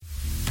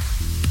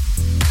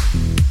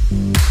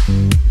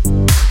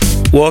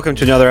Welcome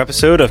to another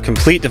episode of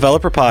Complete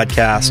Developer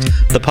Podcast,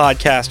 the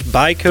podcast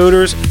by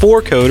coders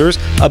for coders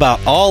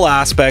about all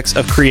aspects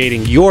of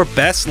creating your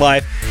best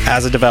life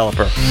as a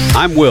developer.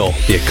 I'm Will,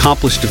 the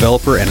accomplished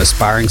developer and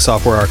aspiring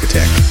software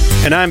architect.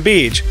 And I'm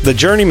Beej, the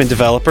journeyman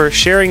developer,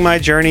 sharing my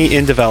journey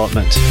in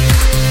development.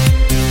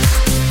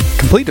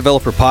 Complete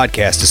Developer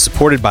Podcast is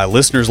supported by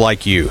listeners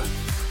like you.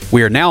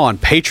 We are now on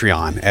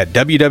Patreon at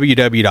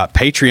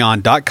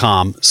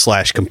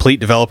www.patreon.com/Complete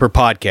Developer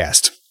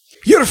Podcast.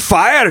 You're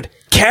fired,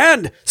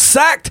 canned,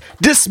 sacked,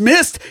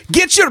 dismissed.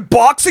 Get your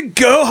box and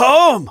go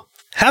home.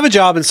 Have a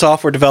job in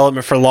software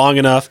development for long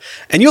enough,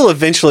 and you'll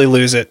eventually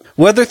lose it.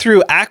 Whether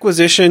through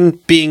acquisition,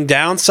 being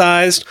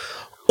downsized,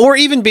 or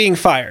even being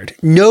fired,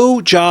 no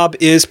job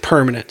is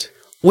permanent.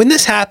 When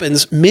this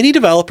happens, many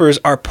developers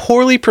are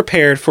poorly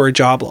prepared for a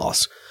job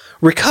loss.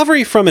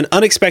 Recovery from an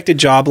unexpected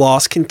job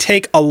loss can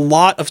take a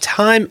lot of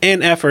time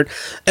and effort,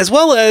 as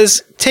well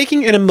as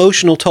taking an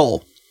emotional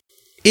toll.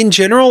 In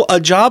general, a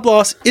job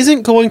loss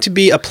isn't going to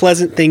be a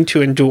pleasant thing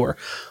to endure,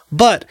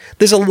 but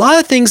there's a lot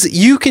of things that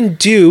you can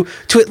do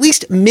to at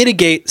least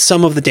mitigate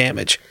some of the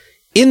damage.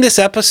 In this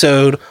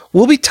episode,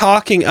 we'll be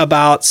talking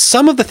about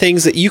some of the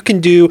things that you can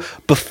do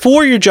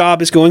before your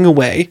job is going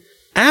away,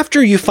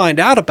 after you find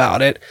out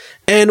about it,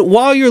 and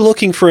while you're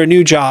looking for a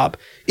new job,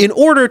 in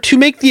order to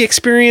make the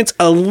experience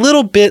a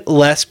little bit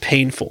less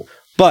painful.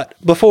 But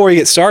before we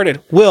get started,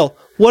 Will,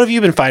 what have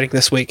you been fighting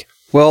this week?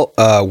 Well,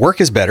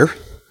 work is better.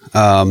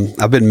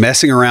 I've been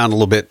messing around a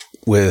little bit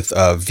with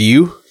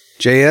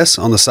Vue.js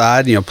on the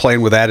side,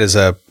 playing with that as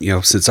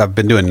since I've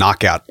been doing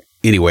Knockout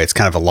anyway, it's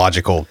kind of a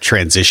logical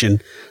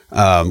transition.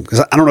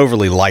 Because I don't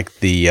overly like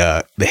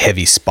the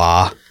heavy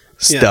SPA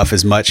stuff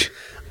as much.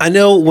 I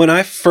know when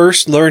I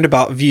first learned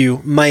about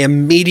Vue, my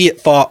immediate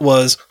thought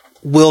was,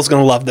 Will's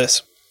going to love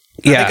this.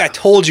 I think I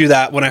told you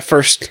that when I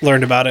first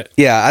learned about it.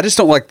 Yeah, I just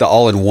don't like the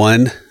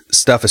all-in-one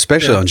stuff,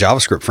 especially on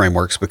JavaScript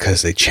frameworks,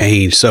 because they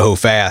change so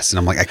fast. And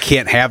I'm like, I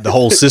can't have the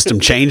whole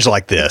system change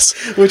like this.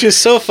 Which is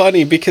so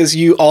funny because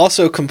you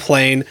also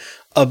complain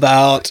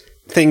about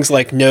things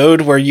like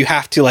Node, where you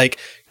have to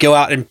go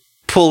out and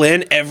pull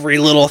in every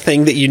little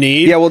thing that you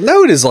need. Yeah, well,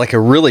 Node is a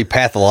really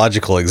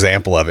pathological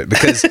example of it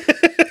because,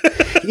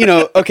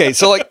 okay,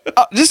 so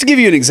just to give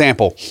you an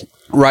example,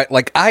 right?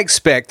 I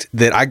expect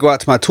that I go out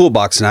to my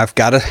toolbox and I've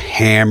got a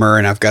hammer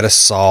and I've got a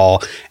saw,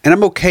 and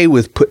I'm okay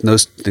with putting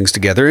those things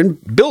together and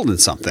building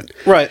something.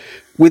 Right.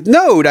 With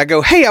Node, I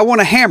go, hey, I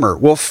want a hammer.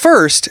 Well,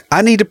 first,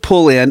 I need to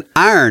pull in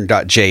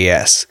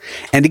iron.js.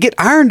 And to get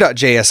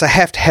iron.js, I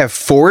have to have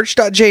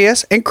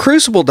forge.js and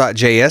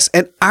crucible.js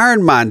and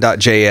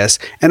ironmine.js.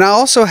 And I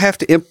also have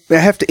to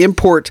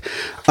import,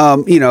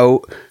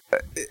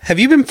 Have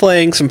you been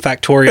playing some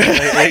Factorio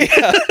lately?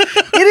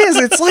 It is.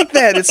 It's like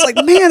that. It's like,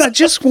 man, I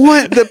just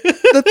want the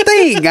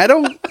thing. I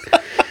don't.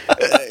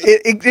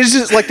 It's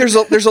just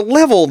there's a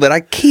level that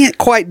I can't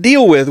quite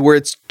deal with where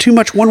it's too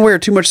much one way or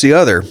too much the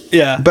other.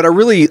 Yeah. But I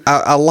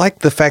like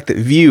the fact that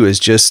Vue is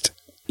just,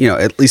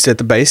 at least at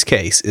the base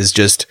case, is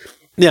just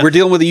we're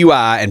dealing with a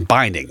UI and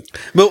binding.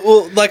 But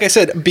like I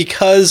said,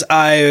 because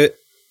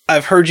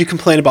I've heard you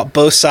complain about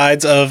both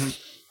sides of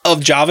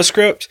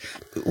JavaScript,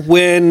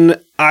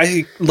 when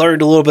I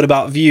learned a little bit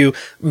about Vue,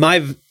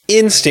 my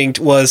instinct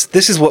was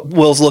this is what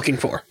Will's looking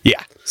for.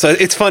 Yeah. So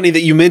it's funny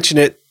that you mention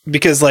it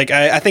because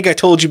I think I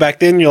told you back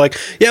then, you're like,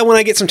 yeah, when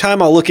I get some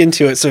time, I'll look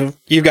into it. So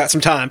you've got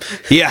some time.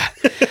 Yeah.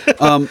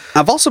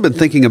 I've also been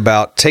thinking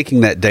about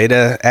taking that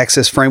data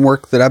access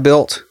framework that I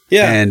built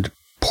and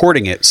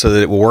porting it so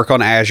that it will work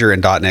on Azure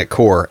and .NET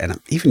Core. And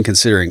I'm even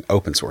considering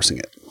open sourcing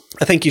it.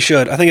 I think you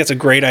should. I think that's a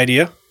great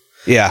idea.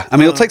 Yeah. I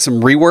mean, it'll take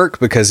some rework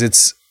because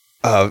it's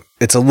a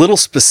little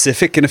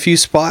specific in a few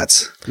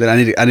spots that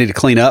I need to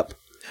clean up.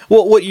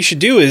 Well, what you should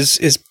do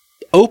is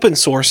open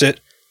source it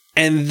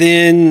and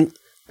then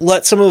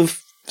let some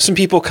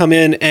people come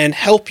in and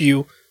help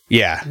you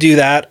do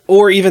that,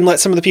 or even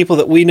let some of the people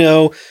that we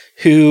know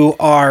who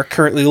are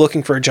currently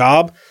looking for a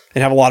job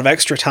and have a lot of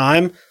extra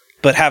time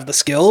but have the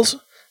skills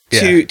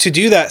to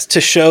do that,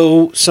 to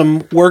show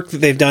some work that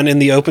they've done in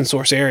the open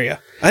source area.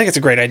 I think it's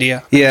a great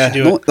idea. Yeah.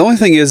 The only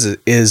thing is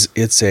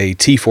it's a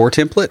T4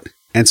 template.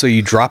 And so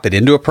you drop it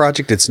into a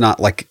project. It's not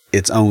like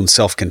its own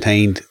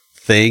self-contained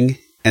thing.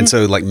 And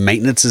so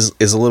maintenance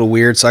is a little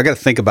weird. So I got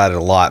to think about it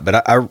a lot.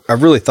 But I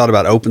really thought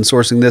about open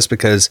sourcing this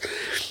because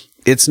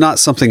it's not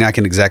something I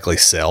can exactly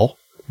sell,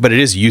 but it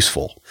is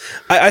useful.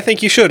 I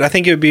think you should. I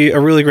think it would be a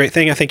really great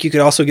thing. I think you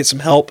could also get some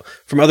help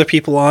from other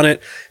people on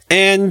it.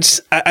 And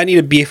I need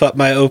to beef up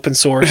my open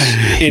source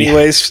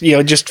anyways,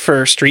 just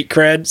for street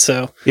cred.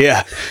 So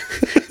yeah,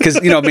 because,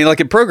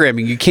 in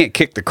programming, you can't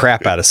kick the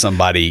crap out of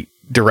somebody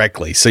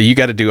directly. So you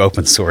got to do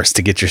open source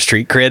to get your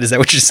street cred. Is that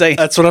what you're saying?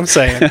 That's what I'm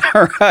saying.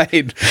 All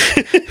right.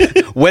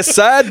 West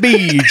Side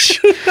Beej.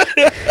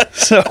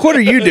 So what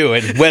are you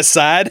doing, West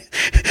Side?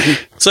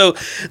 So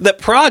the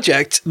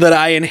project that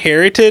I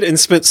inherited and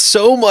spent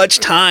so much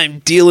time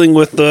dealing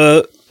with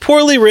the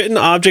poorly written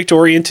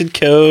object-oriented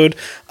code,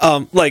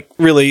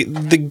 really,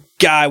 the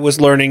guy was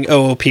learning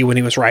OOP when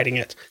he was writing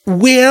it.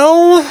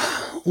 Well,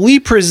 we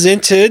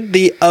presented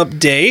the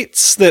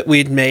updates that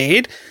we'd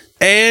made,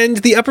 and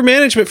the upper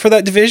management for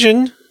that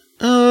division,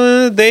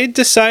 they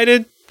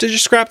decided to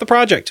just scrap the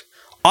project.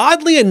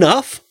 Oddly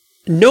enough,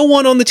 no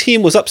one on the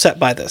team was upset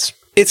by this.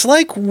 It's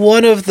like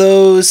one of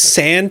those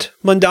sand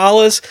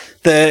mandalas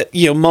that,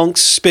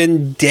 monks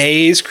spend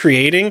days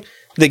creating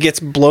that gets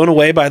blown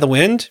away by the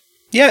wind.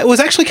 Yeah, it was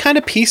actually kind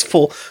of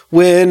peaceful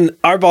when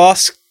our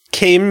boss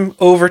came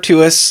over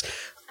to us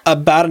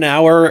about an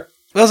hour.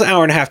 It was an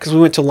hour and a half because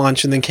we went to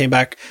lunch and then came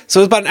back. So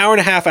it was about an hour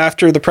and a half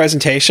after the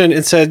presentation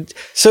and said,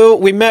 so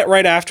we met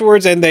right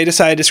afterwards and they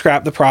decided to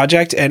scrap the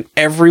project, and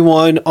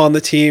everyone on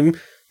the team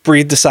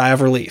breathed a sigh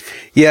of relief.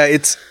 Yeah,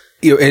 it's,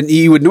 and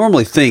you would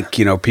normally think,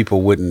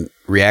 people wouldn't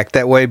react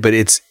that way, but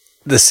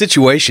the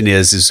situation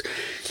is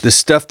the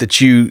stuff that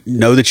you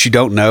know that you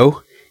don't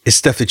know is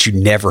stuff that you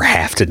never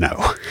have to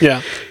know.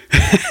 Yeah.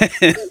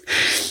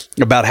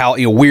 About how,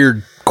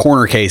 weird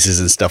corner cases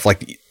and stuff,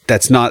 like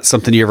that's not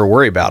something you ever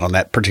worry about on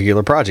that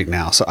particular project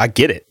now. So I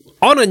get it.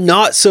 On a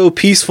not so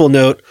peaceful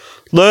note,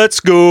 let's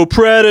go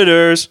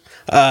Predators.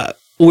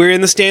 We're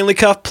in the Stanley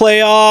Cup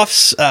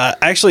playoffs.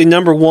 Actually,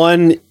 number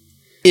one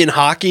in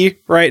hockey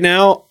right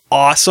now.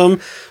 Awesome.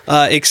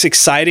 It's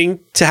exciting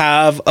to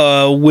have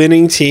a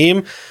winning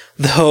team,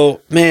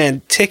 though,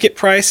 man, ticket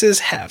prices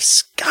have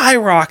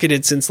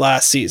skyrocketed since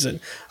last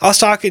season. I was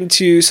talking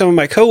to some of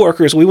my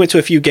coworkers. We went to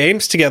a few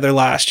games together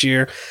last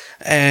year,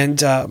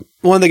 and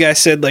one of the guys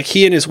said, like,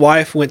 he and his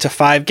wife went to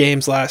 5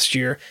 games last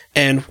year,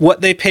 and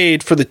what they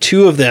paid for the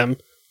two of them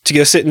to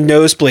go sit in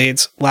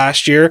nosebleeds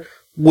last year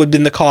would have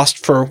been the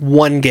cost for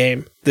one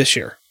game this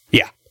year.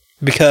 Yeah.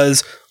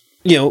 Because,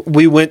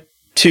 we went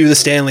to the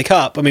Stanley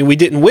Cup. I mean, we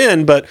didn't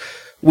win, but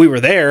we were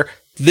there.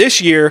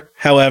 This year,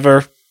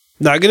 however,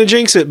 not going to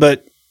jinx it,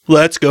 but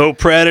let's go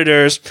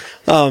Predators.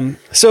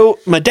 So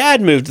my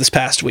dad moved this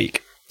past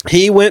week.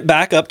 He went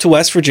back up to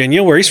West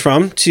Virginia, where he's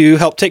from, to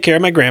help take care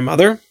of my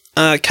grandmother.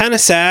 Kind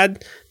of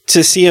sad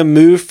to see him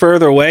move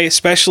further away,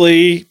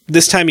 especially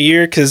this time of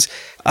year, because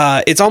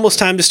it's almost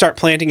time to start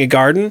planting a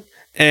garden.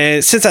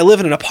 And since I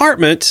live in an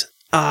apartment,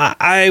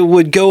 I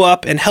would go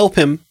up and help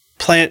him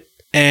plant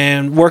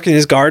and work in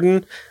his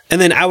garden,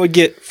 and then I would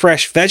get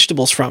fresh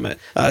vegetables from it.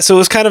 So it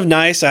was kind of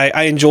nice.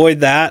 I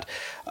enjoyed that.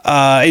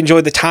 I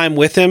enjoyed the time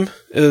with him.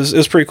 It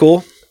was pretty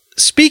cool.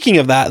 Speaking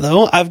of that,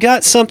 though, I've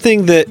got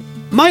something that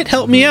might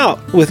help me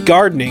out with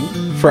gardening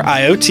for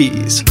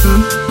IoTs.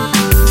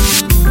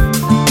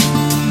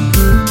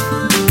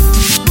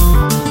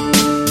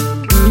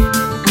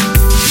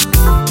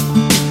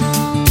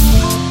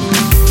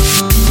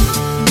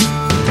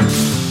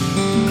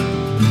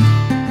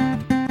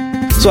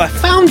 So I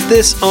found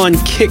this on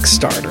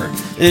Kickstarter,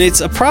 and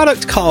it's a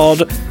product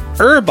called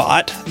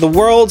Urbot, the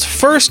world's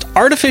first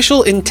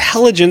artificial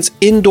intelligence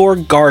indoor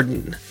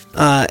garden.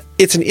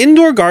 It's an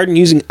indoor garden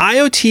using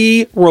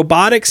IoT,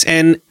 robotics,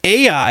 and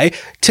AI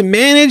to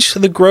manage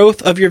the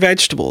growth of your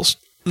vegetables.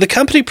 The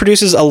company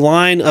produces a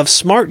line of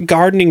smart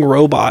gardening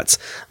robots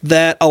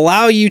that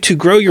allow you to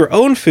grow your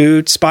own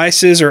food,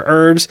 spices, or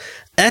herbs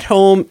at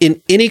home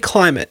in any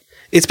climate.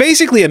 It's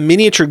basically a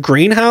miniature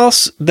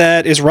greenhouse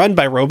that is run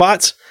by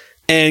robots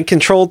and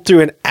controlled through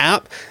an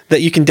app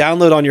that you can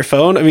download on your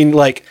phone. I mean,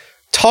 like,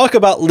 talk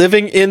about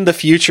living in the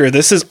future.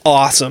 This is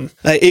awesome.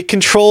 It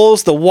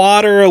controls the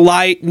water,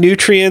 light,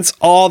 nutrients,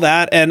 all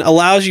that, and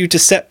allows you to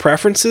set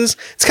preferences.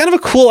 It's kind of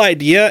a cool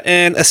idea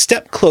and a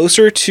step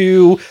closer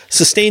to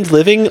sustained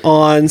living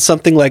on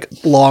something like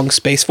long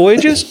space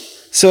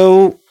voyages.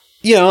 So,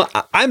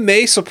 I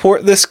may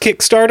support this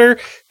Kickstarter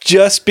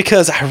just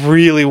because I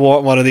really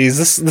want one of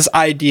these. This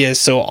idea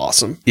is so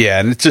awesome. Yeah,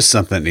 and it's just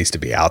something that needs to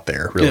be out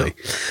there, really.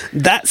 Yeah.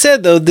 That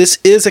said, though, this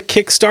is a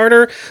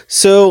Kickstarter,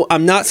 so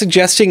I'm not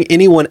suggesting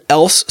anyone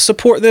else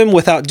support them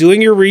without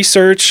doing your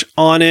research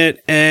on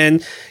it.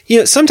 And,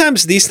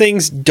 sometimes these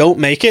things don't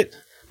make it,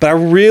 but I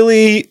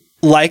really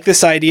like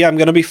this idea. I'm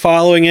going to be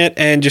following it,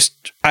 and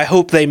I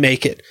hope they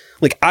make it.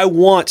 Like, I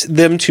want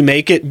them to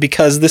make it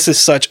because this is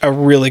such a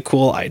really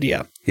cool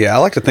idea. Yeah, I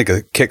like to think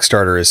of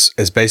Kickstarter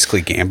as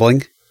basically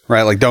gambling,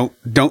 right? Like,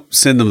 don't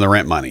send them the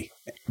rent money.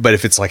 But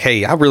if it's like,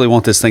 hey, I really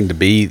want this thing to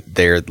be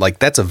there, like,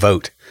 that's a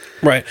vote.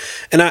 Right.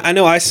 And I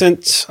know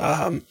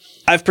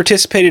I've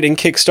participated in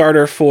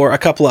Kickstarter for a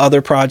couple of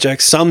other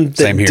projects, some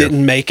that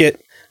didn't make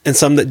it and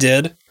some that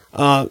did.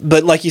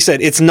 But like you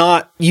said, it's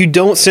not, you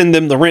don't send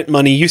them the rent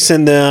money. You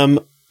send them,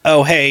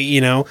 oh, hey,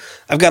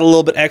 I've got a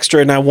little bit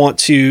extra and I want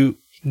to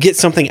get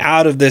something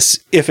out of this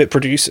if it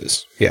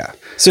produces. Yeah.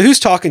 So who's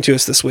talking to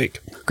us this week?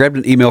 Grabbed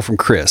an email from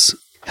Chris.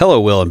 Hello,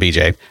 Will and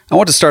BJ. I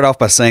want to start off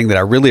by saying that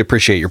I really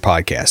appreciate your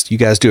podcast. You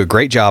guys do a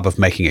great job of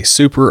making a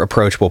super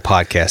approachable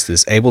podcast that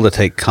is able to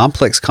take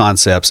complex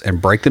concepts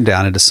and break them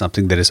down into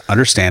something that is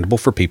understandable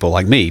for people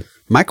like me.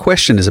 My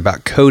question is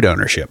about code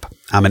ownership.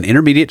 I'm an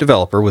intermediate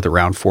developer with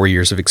around 4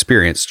 years of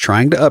experience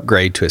trying to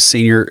upgrade to a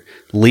senior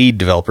lead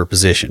developer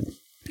position.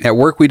 At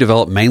work, we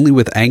develop mainly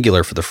with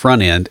Angular for the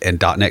front end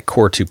and .NET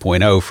Core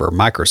 2.0 for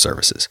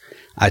microservices.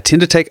 I tend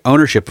to take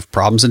ownership of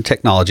problems and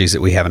technologies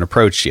that we haven't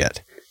approached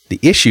yet. The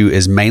issue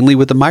is mainly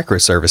with the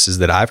microservices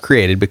that I've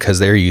created because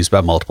they are used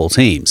by multiple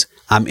teams.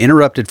 I'm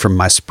interrupted from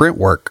my sprint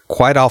work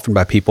quite often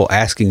by people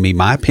asking me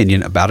my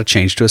opinion about a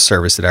change to a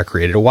service that I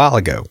created a while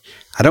ago.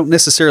 I don't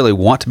necessarily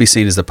want to be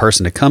seen as the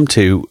person to come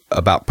to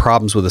about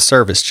problems with a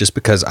service just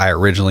because I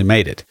originally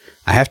made it.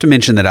 I have to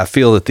mention that I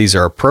feel that these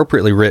are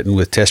appropriately written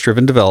with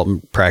test-driven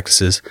development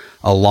practices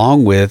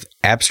along with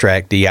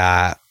abstract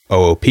DI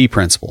OOP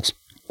principles.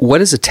 What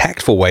is a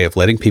tactful way of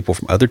letting people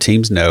from other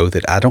teams know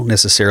that I don't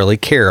necessarily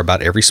care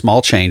about every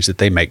small change that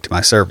they make to my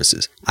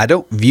services? I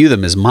don't view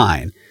them as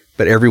mine,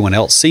 but everyone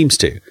else seems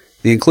to.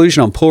 The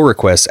inclusion on pull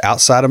requests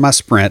outside of my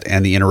sprint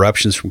and the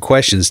interruptions from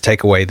questions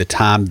take away the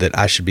time that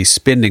I should be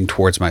spending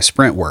towards my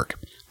sprint work.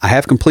 I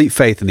have complete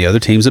faith in the other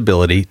team's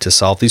ability to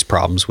solve these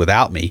problems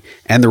without me,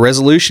 and the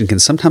resolution can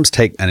sometimes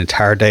take an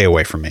entire day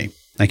away from me.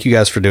 Thank you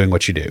guys for doing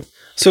what you do.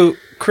 So,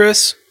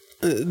 Chris,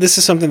 this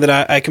is something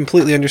that I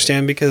completely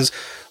understand because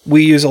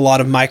we use a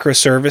lot of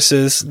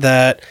microservices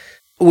that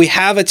we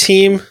have a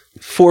team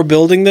for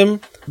building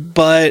them,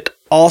 but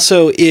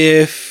also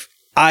if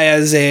I,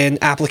 as an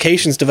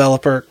applications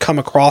developer, come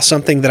across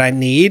something that I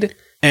need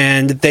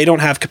and they don't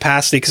have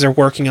capacity because they're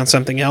working on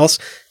something else,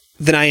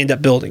 then I end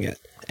up building it.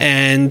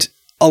 And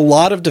a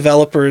lot of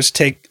developers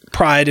take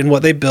pride in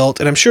what they built,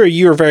 and I'm sure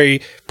you're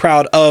very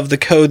proud of the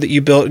code that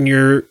you built and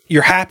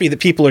you're happy that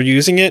people are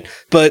using it,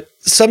 but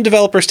some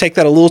developers take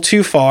that a little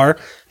too far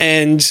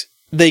and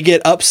they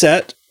get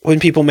upset when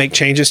people make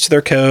changes to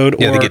their code.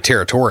 Yeah, they get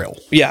territorial.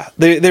 Yeah,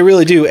 they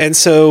really do. And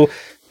so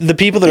the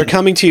people that are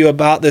coming to you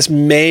about this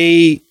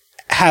may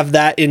have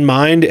that in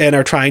mind and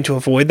are trying to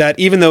avoid that,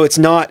 even though it's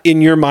not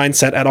in your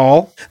mindset at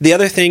all. The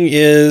other thing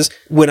is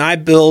when I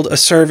build a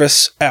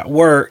service at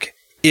work,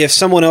 if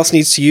someone else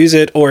needs to use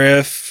it or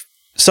if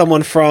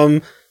someone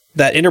from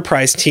that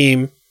enterprise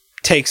team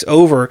takes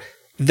over,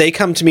 they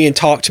come to me and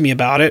talk to me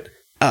about it.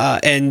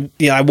 And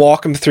I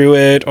walk them through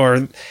it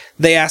or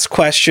they ask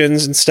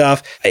questions and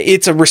stuff.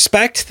 It's a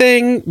respect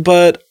thing,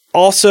 but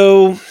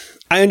also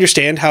I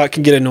understand how it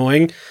can get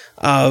annoying.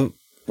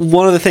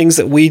 One of the things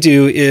that we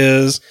do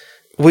is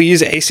we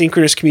use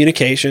asynchronous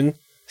communication.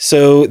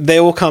 So they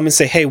will come and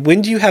say, hey,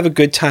 when do you have a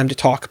good time to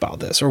talk about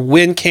this? Or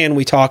when can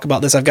we talk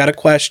about this? I've got a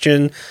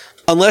question.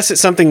 Unless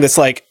it's something that's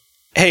like,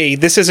 hey,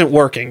 this isn't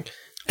working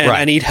and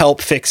I need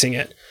help fixing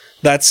it.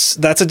 That's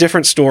a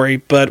different story.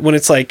 But when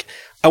it's like,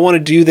 I want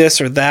to do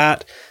this or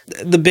that,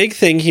 the big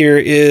thing here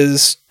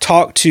is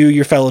talk to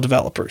your fellow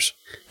developers.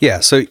 Yeah,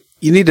 so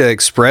you need to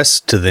express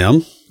to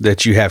them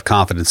that you have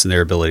confidence in their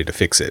ability to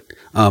fix it.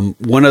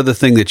 One other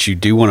thing that you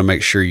do want to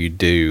make sure you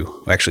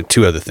do, actually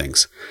two other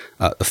things.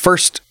 The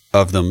first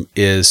of them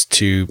is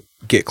to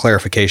get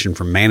clarification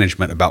from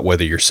management about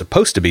whether you're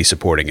supposed to be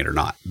supporting it or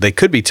not. They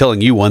could be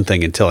telling you one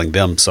thing and telling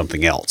them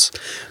something else.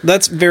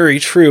 That's very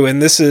true.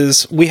 And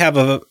we have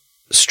a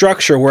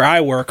structure where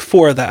I work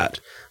for that.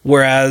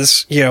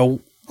 Whereas, a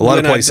lot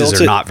of places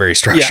are not very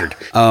structured.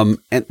 Yeah.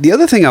 And the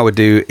other thing I would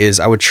do is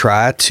I would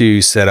try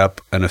to set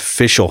up an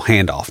official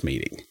handoff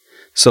meeting.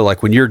 So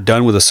like when you're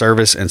done with a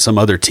service and some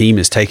other team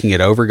is taking it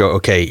over, go,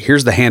 okay,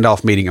 here's the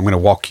handoff meeting. I'm going to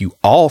walk you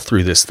all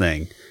through this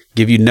thing,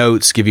 give you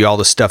notes, give you all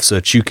the stuff so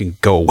that you can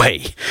go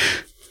away.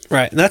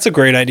 Right. And that's a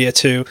great idea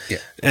too. Yeah.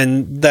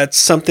 And that's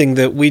something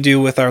that we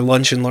do with our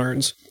lunch and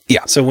learns.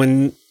 Yeah. So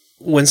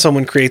when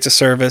someone creates a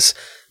service,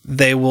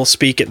 they will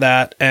speak at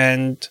that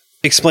and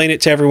explain it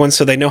to everyone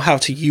so they know how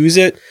to use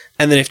it.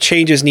 And then if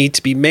changes need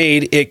to be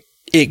made,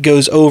 it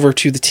goes over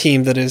to the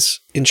team that is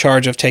in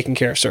charge of taking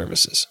care of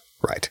services.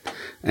 Right.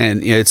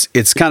 And it's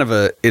kind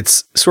of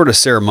it's sort of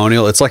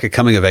ceremonial. It's like a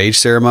coming of age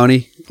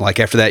ceremony. Like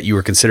after that, you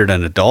were considered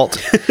an adult.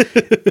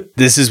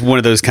 This is one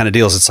of those kind of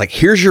deals. It's like,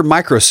 here's your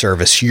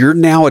microservice. You're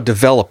now a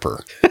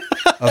developer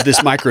of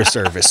this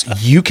microservice.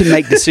 You can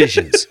make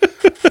decisions.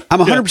 I'm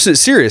 100%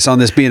 serious on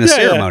this being a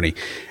ceremony.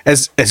 Yeah.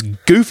 As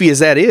goofy as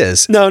that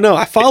is. No,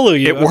 I follow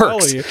you. It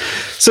works.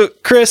 So,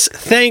 Chris,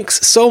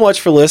 thanks so much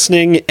for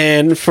listening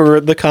and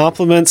for the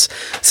compliments.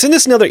 Send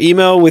us another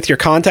email with your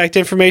contact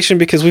information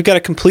because we've got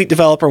a Complete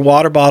Developer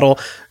water bottle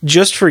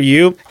just for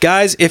you.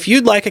 Guys, if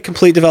you'd like a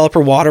Complete Developer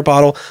water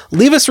bottle,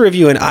 leave us a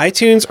review in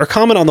iTunes or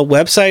comment on the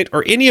website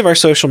or any of our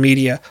social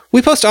media.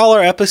 We post all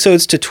our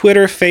episodes to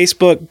Twitter,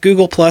 Facebook,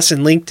 Google+,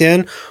 and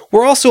LinkedIn.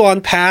 We're also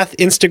on Path,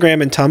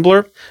 Instagram, and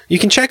Tumblr. You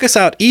can check us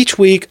out each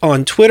week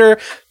on Twitter,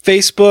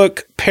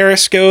 Facebook,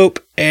 Periscope,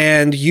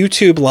 and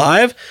YouTube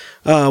Live,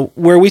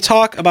 where we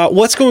talk about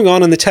what's going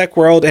on in the tech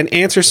world and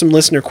answer some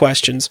listener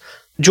questions.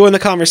 Join the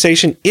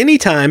conversation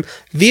anytime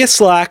via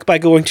Slack by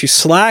going to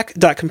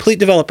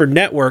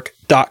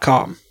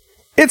slack.completedevelopernetwork.com.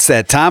 It's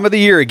that time of the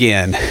year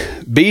again.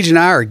 Beej and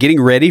I are getting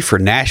ready for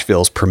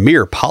Nashville's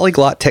premier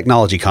Polyglot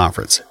Technology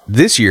Conference.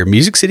 This year,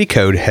 Music City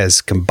Code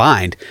has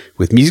combined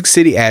with Music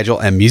City Agile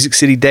and Music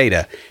City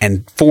Data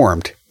and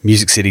formed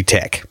Music City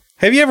Tech.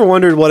 Have you ever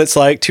wondered what it's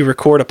like to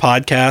record a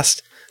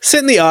podcast?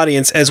 Sit in the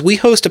audience as we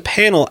host a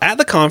panel at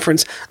the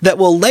conference that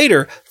will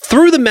later,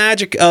 through the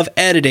magic of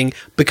editing,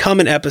 become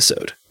an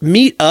episode.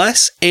 Meet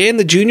us and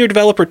the Junior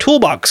Developer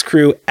Toolbox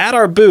crew at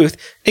our booth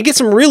and get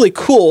some really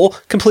cool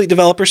Complete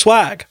Developer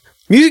swag.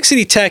 Music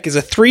City Tech is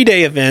a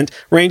 3-day event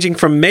ranging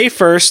from May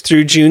 1st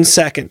through June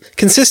 2nd,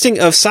 consisting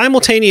of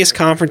simultaneous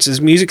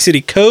conferences Music City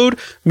Code,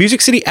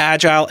 Music City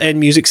Agile, and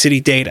Music City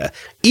Data,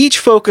 each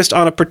focused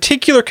on a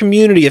particular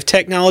community of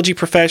technology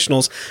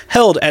professionals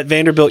held at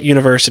Vanderbilt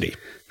University.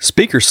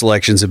 Speaker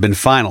selections have been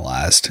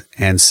finalized,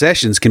 and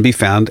sessions can be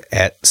found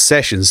at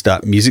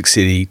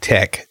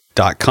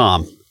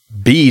sessions.musiccitytech.com.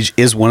 Beej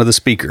is one of the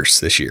speakers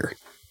this year.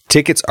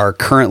 Tickets are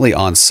currently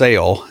on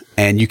sale,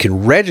 and you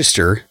can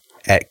register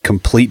at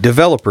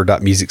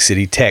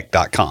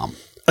completedeveloper.musiccitytech.com.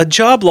 A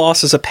job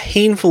loss is a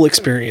painful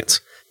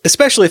experience,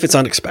 especially if it's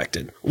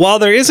unexpected. While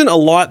there isn't a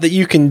lot that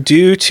you can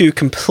do to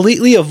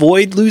completely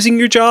avoid losing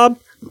your job,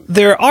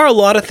 there are a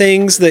lot of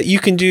things that you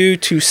can do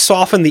to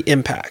soften the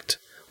impact.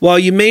 While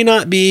you may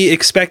not be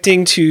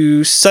expecting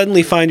to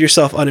suddenly find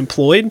yourself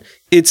unemployed,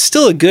 it's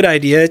still a good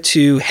idea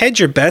to hedge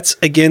your bets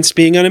against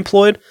being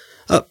unemployed.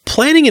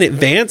 Planning in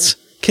advance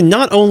can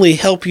not only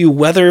help you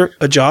weather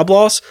a job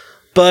loss,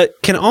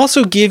 but can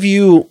also give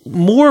you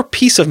more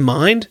peace of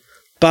mind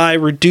by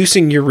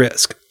reducing your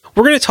risk.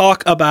 We're going to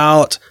talk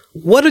about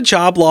what a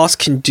job loss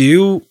can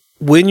do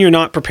when you're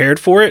not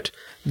prepared for it.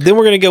 Then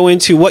we're going to go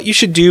into what you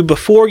should do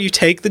before you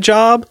take the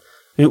job,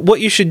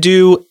 what you should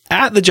do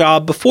at the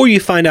job before you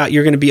find out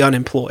you're going to be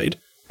unemployed,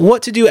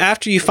 what to do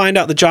after you find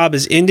out the job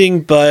is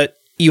ending but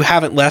you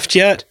haven't left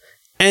yet,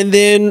 and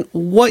then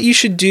what you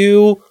should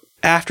do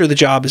after the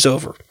job is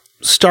over.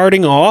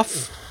 Starting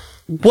off,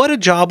 what a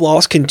job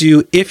loss can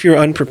do if you're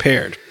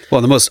unprepared. Well,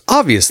 the most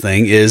obvious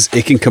thing is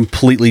it can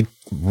completely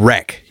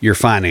wreck your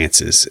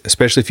finances,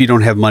 especially if you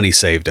don't have money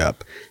saved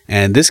up.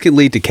 And this can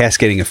lead to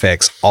cascading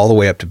effects all the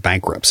way up to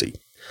bankruptcy.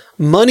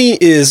 Money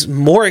is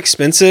more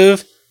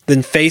expensive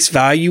than face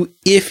value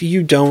if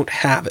you don't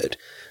have it.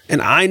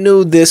 And I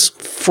know this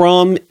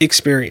from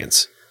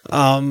experience.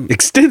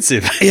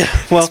 Extensive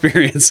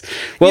experience.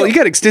 Well, you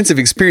got extensive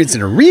experience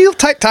in a real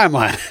tight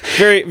timeline.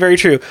 Very, very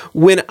true.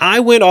 When I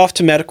went off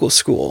to medical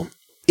school,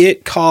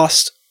 it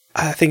cost,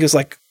 I think it was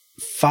like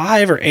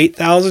 $5,000 or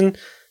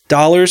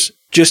 $8,000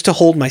 just to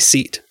hold my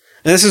seat.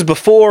 And this is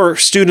before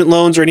student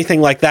loans or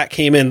anything like that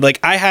came in. Like,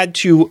 I had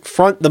to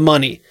front the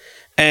money.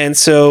 And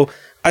so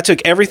I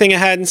took everything I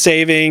had in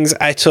savings.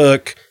 I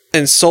took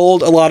and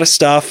sold a lot of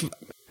stuff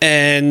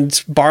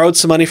and borrowed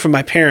some money from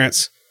my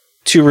parents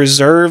to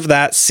reserve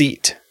that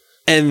seat.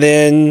 And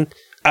then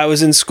I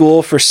was in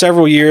school for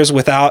several years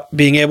without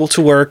being able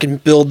to work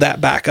and build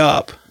that back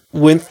up.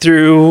 Went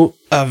through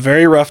a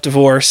very rough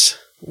divorce,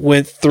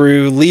 went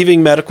through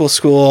leaving medical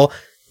school,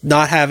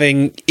 not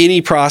having any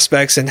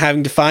prospects and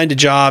having to find a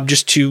job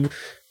just to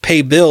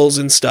pay bills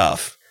and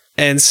stuff.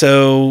 And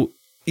so,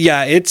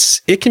 yeah,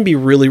 it can be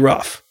really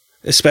rough,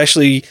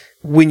 especially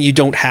when you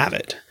don't have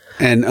it.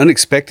 And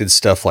unexpected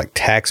stuff like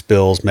tax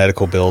bills,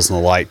 medical bills, and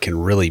the like can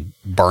really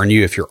burn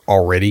you if you're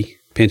already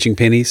pinching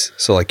pennies.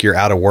 So like you're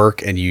out of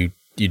work and you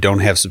don't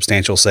have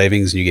substantial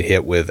savings and you get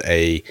hit with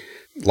a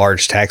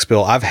large tax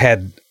bill. I've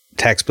had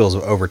tax bills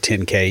of over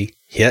 $10,000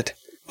 hit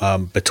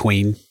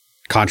between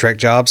contract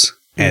jobs.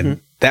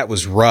 And that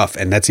was rough.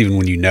 And that's even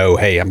when you know,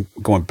 hey, I'm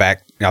going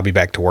back. I'll be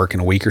back to work in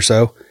a week or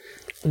so.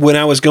 When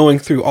I was going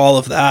through all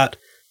of that,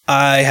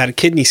 I had a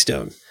kidney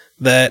stone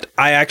that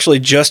I actually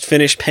just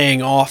finished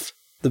paying off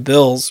the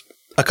bills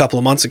a couple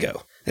of months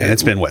ago. And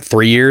it's been,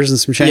 3 years and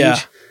some change? Yeah.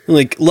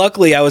 Like,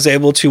 luckily, I was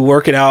able to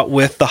work it out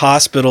with the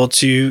hospital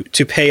to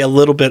pay a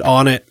little bit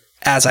on it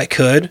as I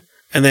could.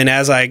 And then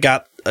as I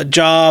got a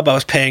job, I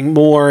was paying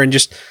more and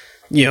just,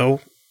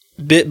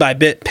 bit by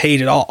bit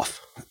paid it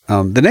off.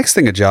 The next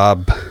thing a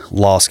job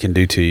loss can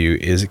do to you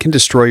is it can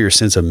destroy your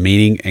sense of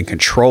meaning and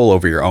control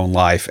over your own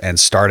life and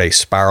start a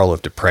spiral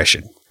of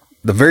depression.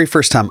 The very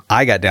first time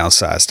I got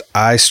downsized,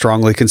 I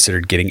strongly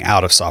considered getting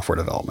out of software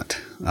development.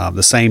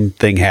 The same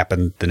thing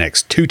happened the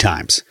next 2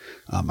 times.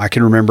 I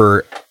can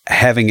remember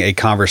having a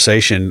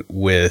conversation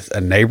with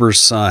a neighbor's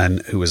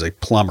son who was a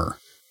plumber,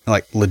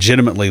 like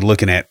legitimately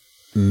looking at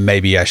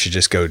maybe I should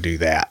just go do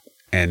that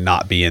and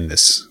not be in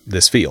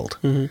this field.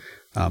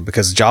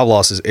 Because job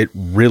losses, it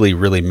really,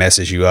 really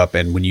messes you up.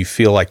 And when you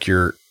feel like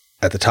you're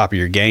at the top of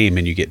your game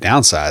and you get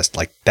downsized,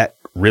 like that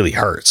really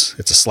hurts.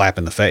 It's a slap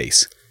in the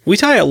face. We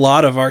tie a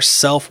lot of our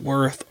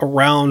self-worth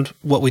around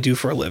what we do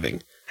for a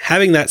living.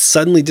 Having that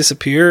suddenly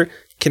disappear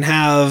can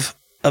have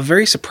a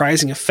very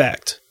surprising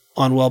effect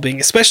on well-being,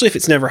 especially if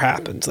it's never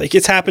happened. Like,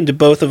 it's happened to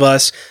both of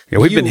us. Yeah,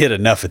 we've been hit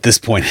enough at this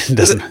point. It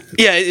doesn't.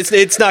 Yeah,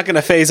 it's not going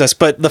to phase us.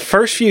 But the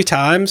first few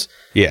times,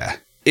 yeah,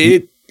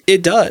 it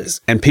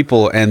does. And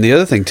people, and the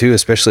other thing too,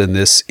 especially in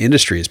this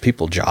industry, is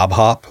people job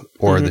hop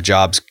or the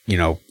jobs,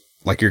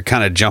 like you're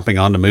kind of jumping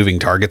onto moving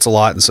targets a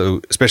lot. And so,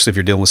 especially if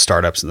you're dealing with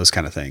startups and those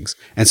kind of things.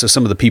 And so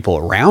some of the people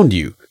around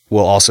you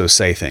will also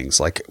say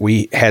things like,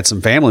 we had some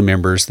family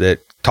members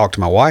that talked to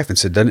my wife and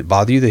said, doesn't it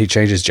bother you that he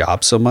changed his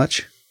job so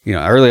much?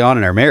 Early on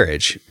in our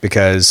marriage,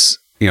 because,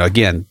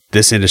 again,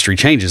 this industry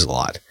changes a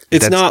lot.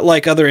 It's not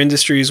like other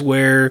industries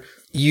where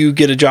you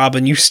get a job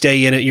and you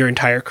stay in it your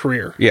entire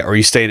career. Yeah. Or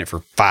you stay in it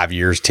for 5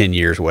 years, 10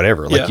 years,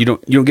 whatever. Like you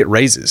don't get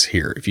raises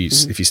here if you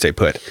stay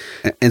put.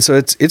 And so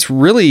it's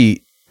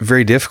really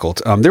very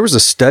difficult. There was a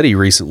study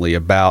recently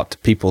about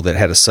people that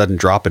had a sudden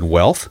drop in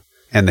wealth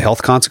and the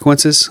health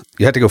consequences.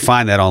 You have to go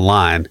find that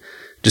online.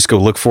 Just go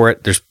look for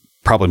it. There's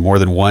probably more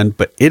than one,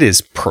 but it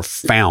is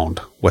profound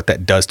what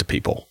that does to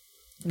people.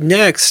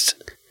 Next,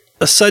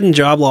 a sudden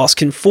job loss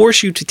can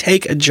force you to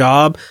take a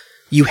job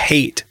you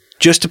hate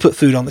just to put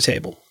food on the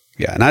table.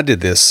 Yeah, and I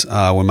did this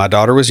when my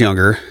daughter was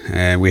younger,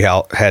 and we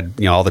had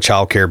all the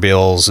child care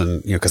bills,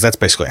 and because that's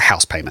basically a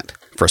house payment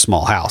for a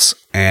small house.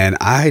 And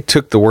I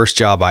took the worst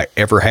job I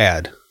ever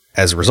had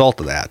as a result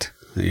of that.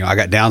 I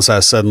got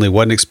downsized suddenly,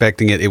 wasn't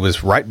expecting it. It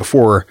was right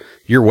before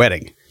your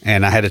wedding,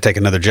 and I had to take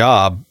another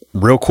job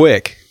real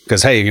quick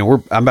because, hey,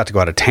 I'm about to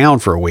go out of town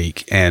for a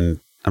week, and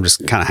I'm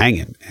just kind of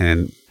hanging.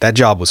 And that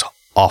job was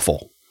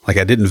awful. Like,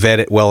 I didn't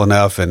vet it well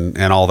enough and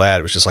all that.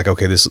 It was just like,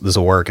 okay, this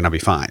will work and I'll be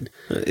fine.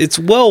 It's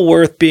well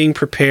worth being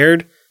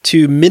prepared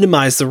to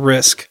minimize the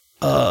risk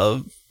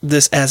of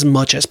this as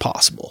much as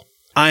possible.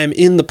 I am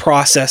in the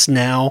process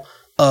now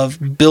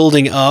of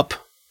building up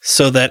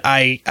so that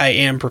I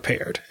am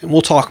prepared. And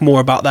we'll talk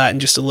more about that in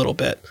just a little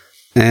bit.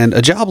 And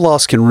a job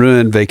loss can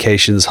ruin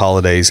vacations,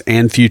 holidays,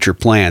 and future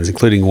plans,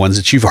 including ones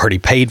that you've already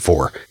paid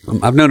for.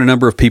 I've known a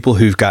number of people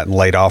who've gotten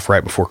laid off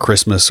right before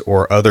Christmas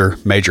or other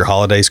major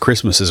holidays.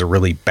 Christmas is a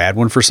really bad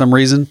one for some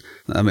reason.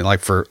 I mean,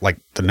 for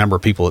the number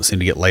of people that seem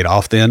to get laid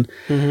off then.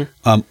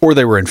 Mm-hmm. Or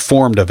they were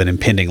informed of an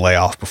impending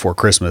layoff before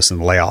Christmas, and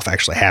the layoff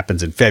actually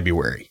happens in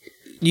February.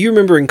 You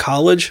remember in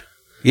college?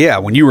 Yeah,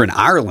 when you were in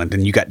Ireland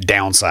and you got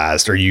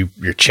downsized or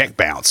your check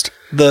bounced.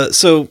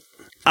 So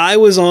I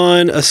was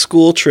on a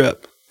school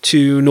trip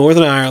to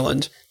Northern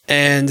Ireland,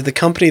 and the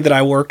company that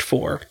I worked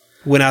for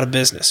went out of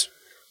business.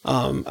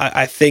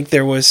 I think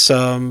there was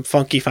some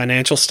funky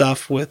financial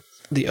stuff with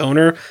the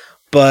owner,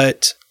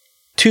 but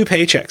 2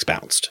 paychecks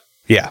bounced.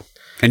 Yeah,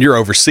 and you're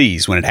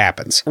overseas when it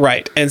happens.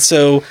 Right. And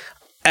so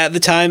at the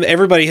time,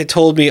 everybody had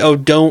told me, oh,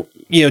 don't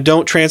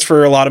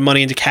transfer a lot of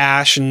money into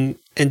cash and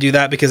do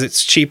that because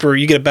it's cheaper.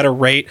 You get a better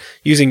rate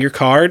using your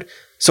card.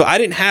 So I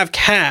didn't have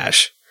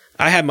cash.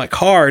 I had my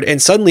card,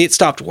 and suddenly it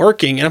stopped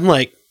working. And I'm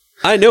like,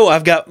 I know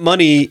I've got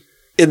money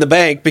in the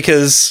bank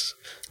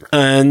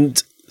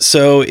and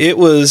so it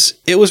was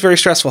very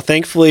stressful.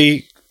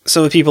 Thankfully,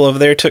 some of the people over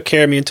there took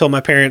care of me until my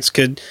parents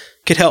could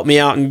help me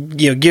out and,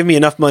 give me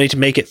enough money to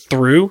make it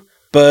through.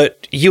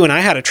 But you and I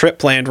had a trip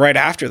planned right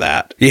after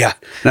that. Yeah.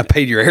 And I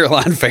paid your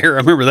airline fare. I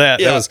remember that.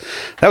 Yeah.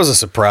 That was a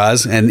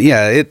surprise. And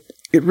yeah,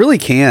 it really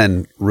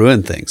can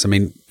ruin things. I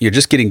mean, you're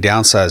just getting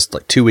downsized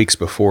like 2 weeks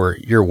before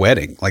your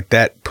wedding. Like,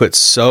 that puts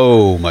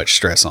so much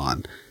stress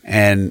on.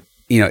 And,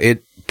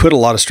 it put a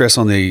lot of stress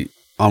on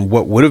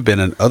what would have been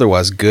an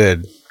otherwise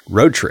good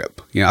road trip.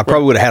 I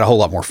probably would have had a whole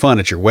lot more fun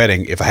at your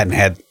wedding if I hadn't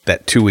had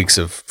that 2 weeks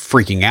of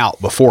freaking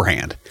out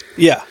beforehand.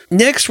 Yeah.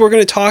 Next, we're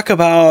going to talk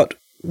about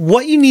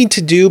what you need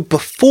to do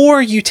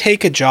before you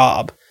take a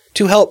job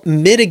to help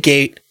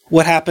mitigate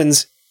what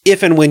happens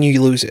if and when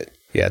you lose it.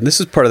 Yeah, and this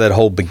is part of that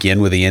whole begin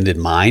with the end in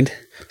mind.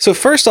 So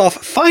first off,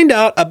 find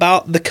out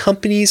about the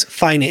company's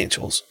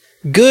financials.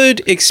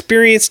 Good,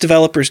 experienced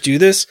developers do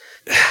this.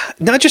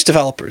 Not just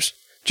developers.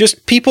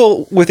 Just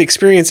people with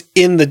experience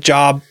in the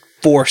job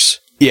force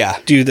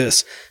do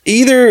this.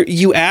 Either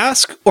you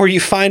ask or you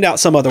find out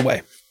some other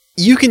way.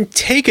 You can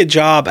take a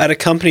job at a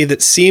company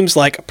that seems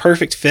like a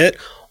perfect fit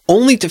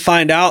only to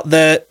find out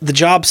that the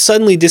job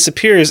suddenly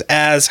disappears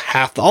as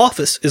half the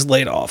office is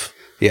laid off.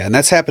 Yeah, and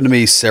that's happened to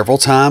me several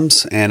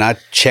times, and I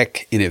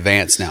check in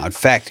advance now. In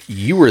fact,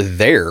 you were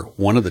there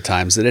one of the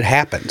times that it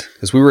happened,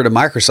 because we were at a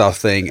Microsoft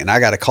thing, and I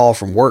got a call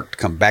from work to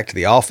come back to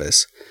the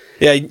office.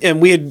 Yeah,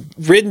 and we had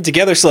ridden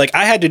together, so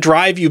I had to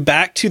drive you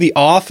back to the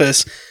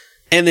office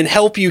and then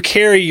help you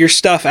carry your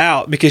stuff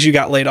out because you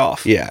got laid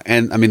off. Yeah,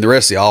 and I mean, the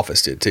rest of the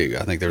office did too.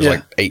 I think there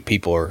was 8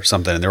 people or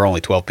something, and there were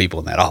only 12 people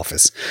in that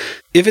office.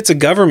 If it's a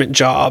government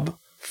job,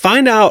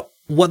 find out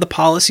what the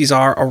policies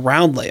are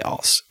around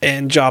layoffs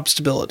and job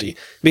stability,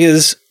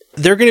 because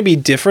they're going to be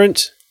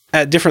different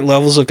at different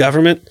levels of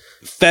government.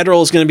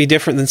 Federal is going to be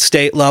different than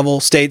state level.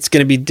 State's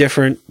going to be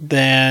different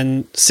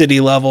than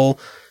city level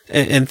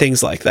and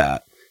things like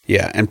that.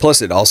 Yeah, and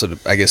plus it also,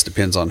 I guess,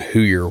 depends on who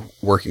you're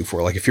working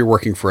for. Like, if you're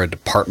working for a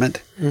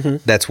department,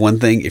 that's one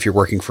thing. If you're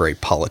working for a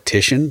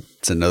politician,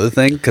 it's another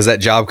thing, because that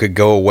job could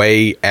go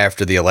away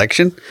after the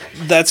election.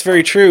 That's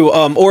very true.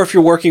 Or if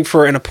you're working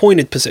for an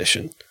appointed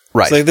position.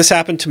 Right. So this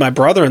happened to my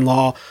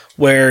brother-in-law,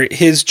 where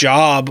his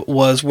job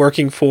was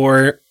working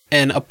for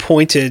an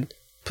appointed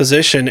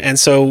position. And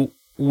so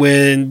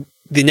when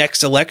the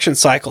next election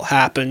cycle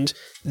happened,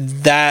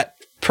 that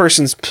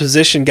person's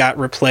position got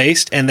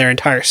replaced and their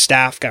entire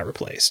staff got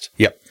replaced.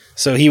 Yep.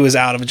 So he was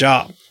out of a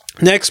job.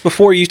 Next,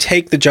 before you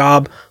take the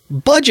job,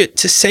 budget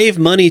to save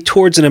money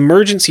towards an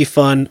emergency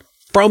fund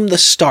from the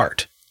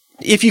start,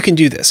 if you can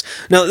do this.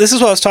 Now, this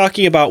is what I was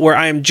talking about, where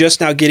I am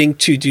just now getting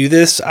to do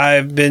this.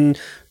 I've been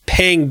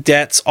paying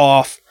debts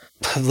off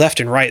left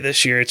and right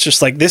this year. It's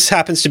just like, this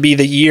happens to be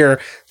the year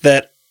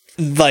that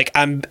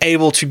I'm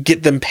able to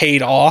get them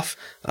paid off.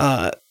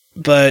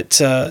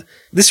 But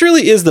this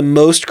really is the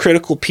most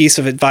critical piece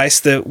of advice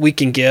that we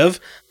can give.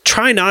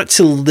 Try not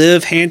to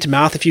live hand to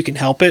mouth if you can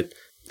help it.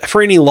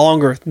 for any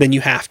longer than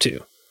you have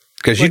to.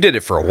 Because you did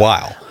it for a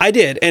while. I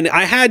did, and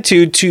I had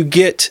to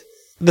get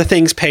the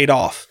things paid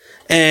off.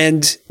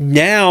 And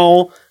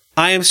now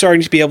I am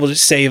starting to be able to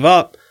save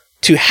up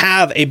to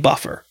have a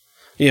buffer,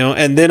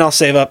 and then I'll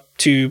save up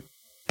to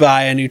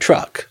buy a new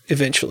truck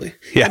eventually.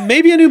 Yeah. And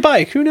maybe a new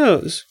bike. Who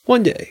knows?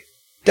 One day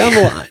down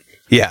the line.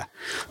 Yeah.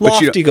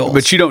 Lofty goals.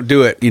 But you don't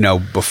do it,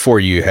 before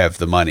you have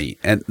the money.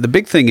 And the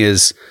big thing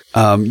is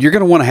you're going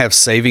to want to have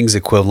savings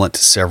equivalent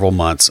to several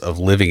months of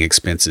living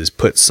expenses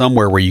put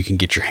somewhere where you can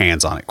get your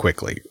hands on it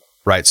quickly,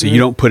 right? So you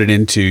don't put it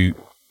into,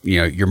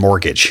 your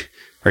mortgage,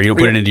 or you don't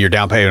put it into your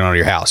down payment on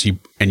your house. You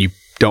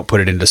don't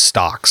put it into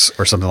stocks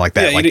or something like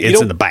that. Yeah,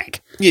 it's in the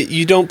bank.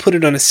 You don't put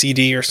it on a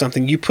CD or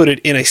something. You put it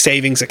in a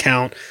savings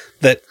account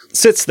that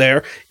sits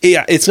there.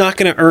 Yeah, it's not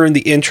going to earn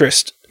the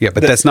interest. Yeah,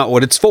 but that's not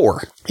what it's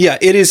for. Yeah,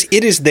 it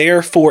is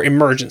there for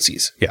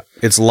emergencies. Yeah,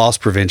 it's loss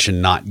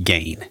prevention, not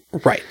gain.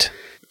 Right.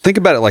 Think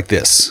about it like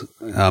this.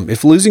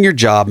 If losing your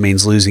job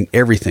means losing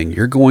everything,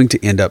 you're going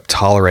to end up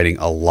tolerating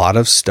a lot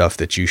of stuff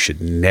that you should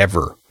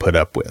never put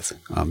up with.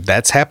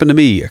 That's happened to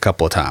me a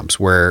couple of times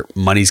where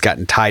money's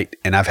gotten tight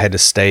and I've had to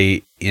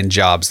stay in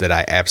jobs that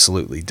I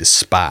absolutely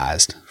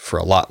despised for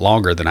a lot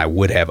longer than I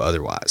would have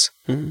otherwise.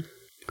 Mm-hmm.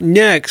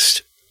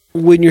 Next,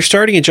 when you're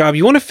starting a job,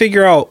 you want to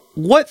figure out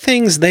what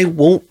things they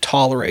won't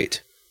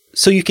tolerate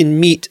so you can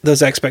meet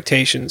those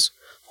expectations,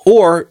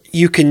 or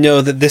you can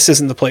know that this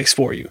isn't the place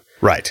for you.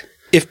 Right.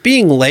 If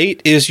being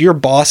late is your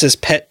boss's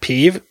pet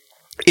peeve,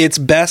 it's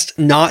best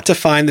not to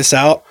find this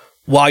out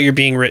while you're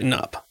being written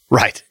up.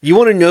 Right. You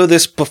want to know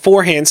this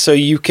beforehand so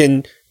you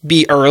can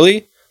be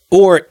early,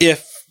 or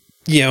if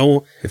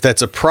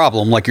that's a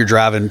problem, like you're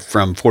driving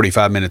from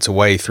 45 minutes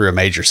away through a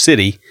major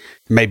city,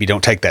 maybe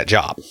don't take that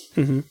job.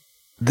 Mm-hmm.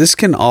 This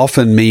can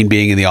often mean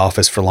being in the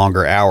office for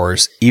longer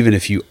hours, even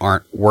if you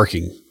aren't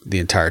working the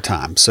entire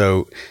time.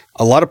 So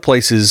a lot of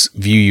places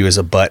view you as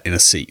a butt in a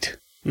seat.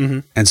 Mm-hmm.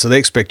 And so they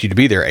expect you to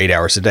be there 8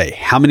 hours a day.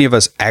 How many of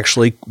us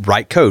actually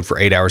write code for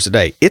 8 hours a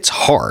day? It's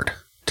hard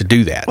to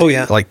do that. Oh,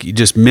 yeah. Like you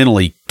just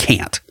mentally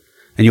can't.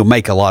 And you'll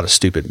make a lot of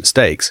stupid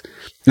mistakes.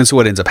 And so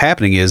what ends up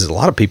happening is a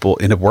lot of people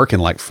end up working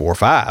like 4 or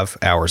 5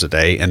 hours a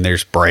day, and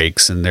there's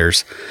breaks and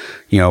there's,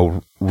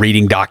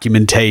 reading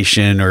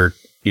documentation or,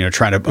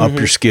 trying to up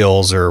your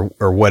skills or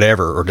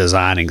whatever, or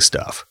designing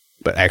stuff.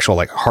 But actual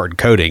like hard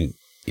coding,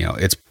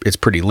 it's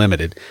pretty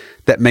limited.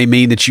 That may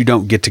mean that you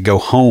don't get to go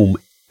home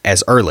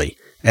as early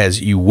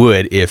as you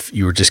would if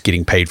you were just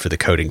getting paid for the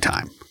coding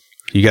time.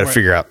 You got to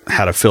figure out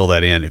how to fill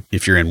that in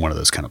if you're in one of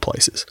those kind of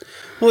places.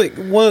 Well,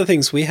 one of the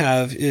things we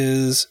have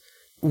is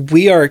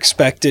we are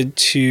expected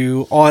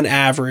to, on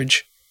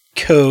average,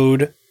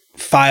 code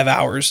 5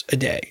 hours a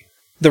day.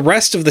 The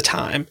rest of the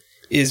time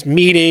is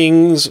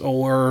meetings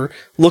or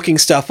looking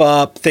stuff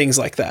up, things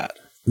like that.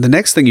 The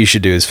next thing you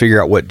should do is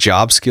figure out what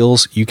job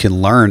skills you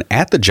can learn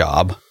at the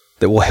job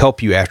that will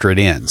help you after it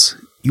ends.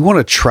 You want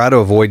to try to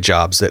avoid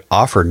jobs that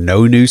offer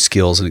no new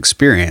skills and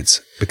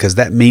experience, because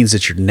that means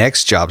that your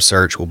next job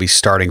search will be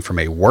starting from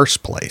a worse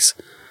place,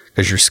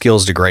 because your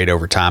skills degrade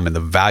over time and the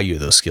value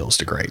of those skills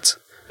degrades.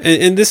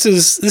 And this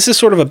is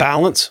sort of a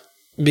balance,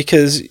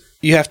 because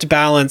you have to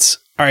balance,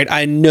 all right,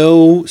 I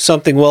know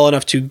something well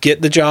enough to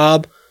get the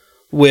job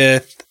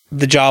with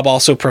the job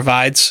also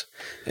provides.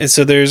 And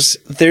so there's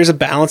a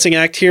balancing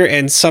act here.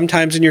 And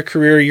sometimes in your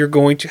career, you're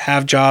going to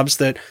have jobs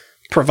that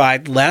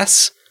provide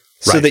less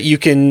so that you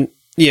can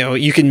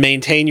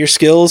maintain your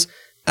skills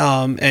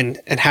and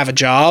have a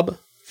job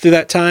through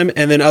that time.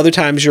 And then other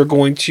times you're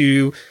going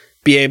to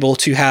be able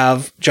to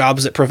have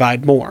jobs that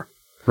provide more.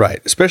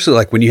 Right. Especially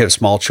like when you have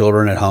small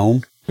children at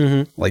home,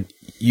 like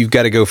you've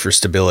got to go for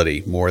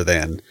stability more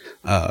than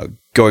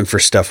going for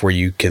stuff where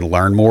you can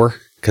learn more.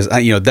 Because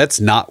that's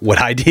not what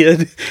I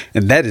did,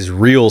 and that is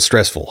real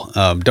stressful.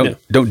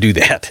 Don't do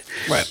that.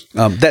 Right.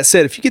 That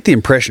said, if you get the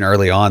impression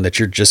early on that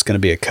you're just going to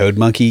be a code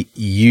monkey,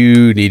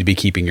 you need to be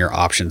keeping your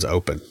options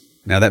open.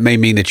 Now, that may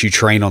mean that you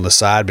train on the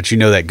side, but you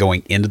know that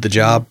going into the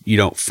job, you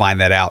don't find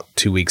that out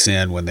 2 weeks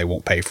in when they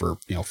won't pay for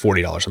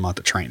 $40 a month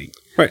of training.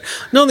 Right.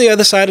 And on the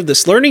other side of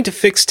this, learning to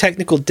fix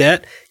technical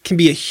debt can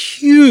be a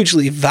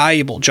hugely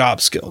valuable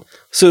job skill.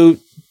 So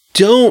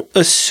don't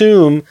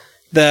assume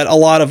that a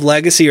lot of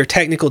legacy or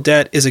technical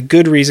debt is a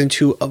good reason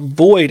to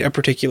avoid a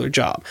particular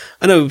job.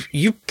 I know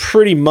you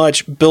pretty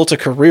much built a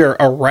career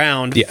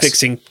around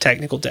fixing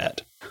technical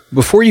debt.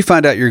 Before you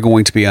find out you're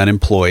going to be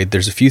unemployed,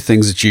 there's a few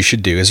things that you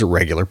should do as a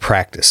regular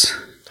practice.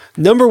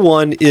 Number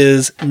one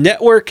is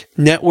network,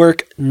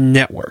 network,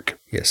 network.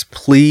 Yes,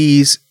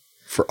 please,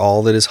 for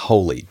all that is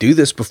holy, do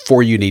this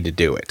before you need to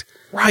do it.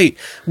 Right.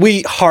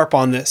 We harp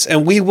on this,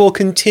 and we will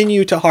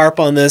continue to harp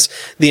on this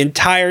the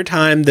entire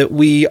time that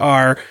we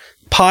are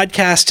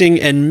podcasting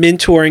and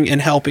mentoring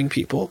and helping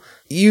people.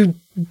 You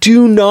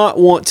do not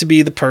want to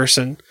be the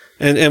person,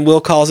 and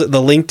Will calls it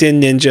the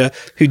LinkedIn ninja,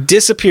 who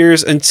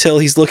disappears until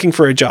he's looking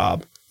for a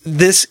job.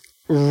 This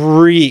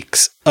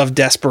reeks of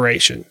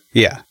desperation.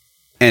 Yeah.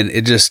 And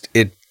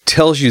it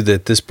tells you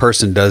that this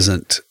person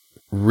doesn't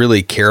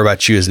really care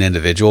about you as an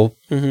individual.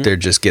 Mm-hmm. They're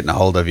just getting a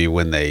hold of you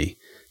when they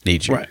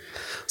need you. Right.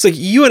 It's like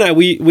you and I,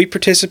 we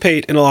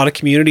participate in a lot of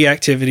community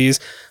activities.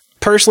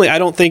 Personally, I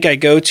don't think I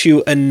go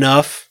to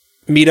enough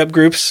meetup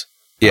groups.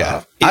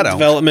 Yeah, In I don't.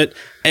 development,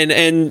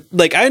 and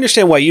like I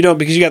understand why you don't,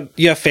 because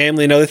you have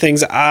family and other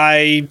things.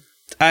 I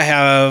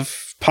have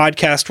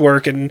podcast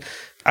work, and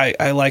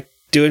I like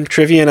doing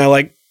trivia, and I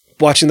like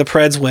watching the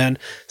Preds win.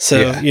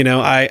 So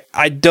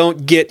I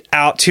don't get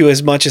out to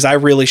as much as I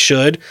really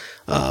should.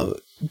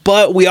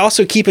 But we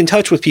also keep in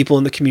touch with people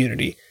in the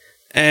community,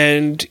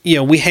 and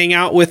we hang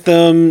out with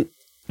them,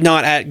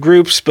 not at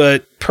groups,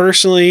 but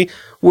personally.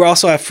 We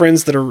also have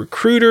friends that are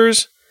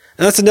recruiters.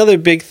 And that's another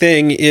big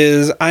thing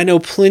is I know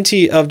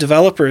plenty of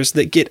developers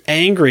that get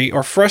angry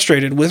or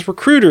frustrated with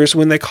recruiters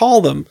when they call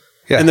them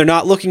and they're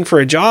not looking for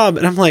a job.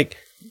 And I'm like,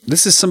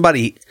 this is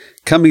somebody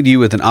coming to you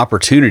with an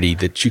opportunity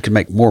that you can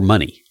make more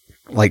money.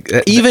 Like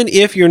even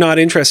if you're not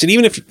interested,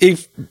 even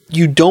if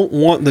you don't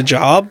want the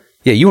job.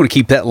 Yeah, you want to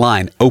keep that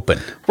line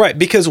open. Right.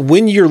 Because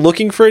when you're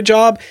looking for a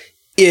job,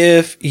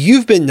 if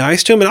you've been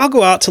nice to them, and I'll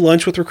go out to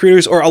lunch with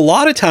recruiters, or a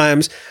lot of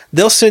times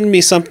they'll send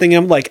me something.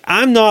 I'm like,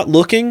 I'm not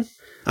looking.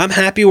 I'm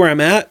happy where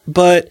I'm at,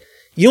 but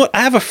you know what?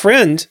 I have a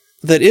friend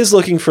that is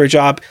looking for a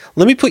job.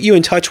 Let me put you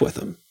in touch with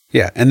them.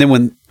 Yeah. And then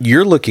when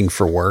you're looking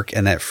for work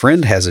and that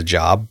friend has a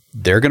job,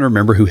 they're going to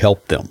remember who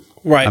helped them.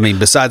 Right. I mean,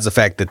 besides the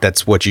fact that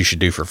that's what you should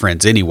do for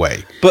friends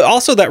anyway. But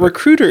also that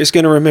recruiter is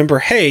going to remember,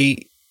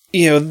 hey,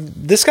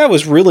 this guy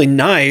was really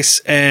nice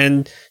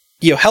and,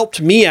 helped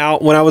me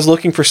out when I was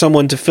looking for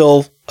someone to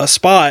fill a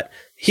spot.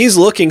 He's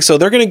looking, so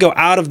they're going to go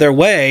out of their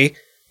way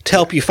to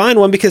help you find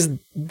one, because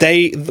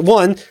they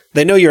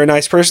know you're a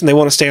nice person. They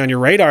want to stay on your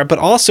radar, but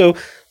also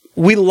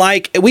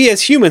we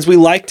as humans, we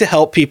like to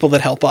help people that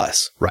help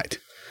us. Right.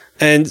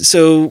 And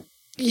so,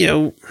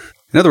 in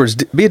other words,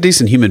 be a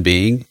decent human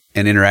being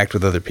and interact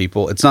with other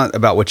people. It's not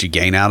about what you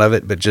gain out of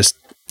it, but just,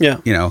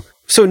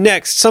 So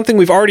next, something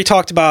we've already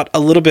talked about a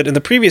little bit in the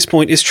previous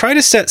point is try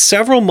to set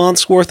several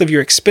months worth of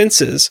your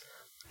expenses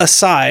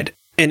aside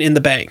and in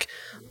the bank.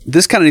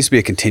 This kind of needs to be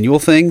a continual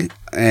thing.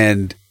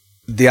 And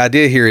the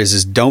idea here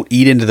is don't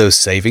eat into those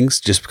savings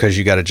just because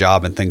you got a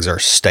job and things are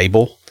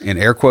stable, in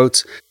air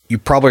quotes. You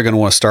probably are going to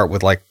want to start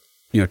with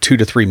 2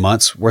 to 3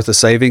 months worth of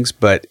savings.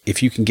 But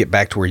if you can get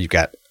back to where you've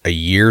got a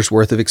year's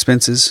worth of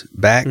expenses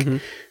back,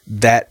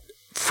 that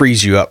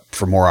frees you up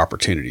for more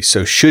opportunities.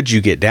 So should you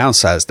get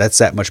downsized, that's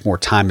that much more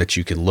time that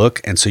you can look.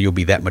 And so you'll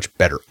be that much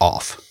better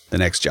off the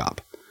next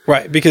job.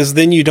 Right. Because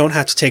then you don't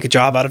have to take a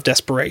job out of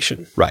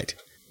desperation. Right.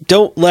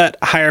 Don't let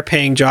a higher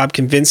paying job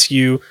convince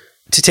you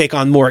to take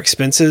on more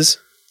expenses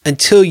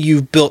until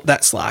you've built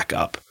that slack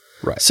up.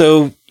 Right.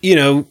 So,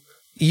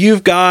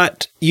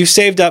 you've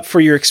saved up for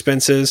your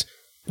expenses.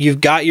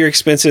 You've got your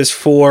expenses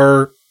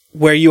for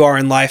where you are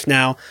in life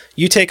now.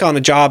 You take on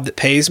a job that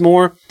pays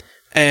more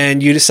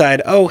and you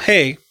decide, oh,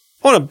 hey,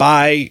 I want to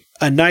buy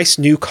a nice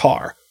new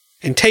car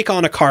and take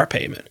on a car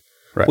payment.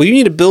 Right. Well, you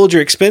need to build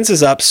your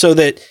expenses up so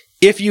that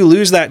if you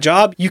lose that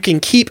job, you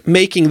can keep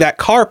making that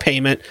car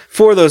payment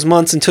for those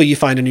months until you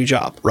find a new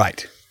job.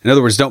 Right. In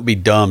other words, don't be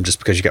dumb just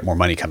because you got more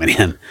money coming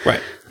in. Right.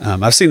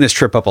 I've seen this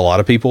trip up a lot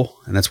of people,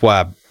 and that's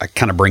why I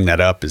kind of bring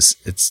that up. Is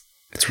it's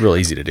real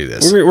easy to do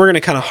this. We're going to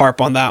kind of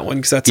harp on that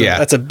one because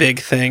that's a big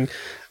thing.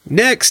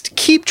 Next,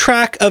 keep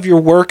track of your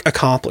work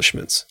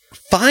accomplishments.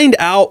 Find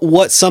out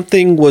what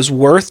something was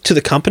worth to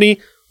the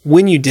company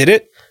when you did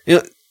it.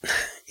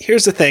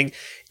 Here's the thing.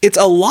 It's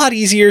a lot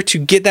easier to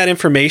get that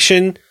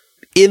information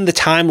in the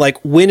time, like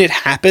when it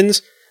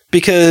happens,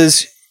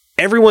 because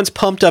everyone's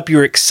pumped up.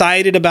 You're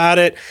excited about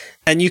it,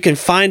 and you can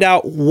find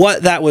out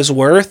what that was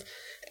worth.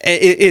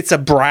 It's a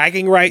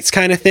bragging rights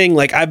kind of thing.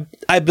 Like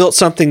I built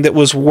something that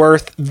was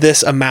worth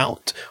this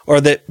amount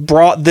or that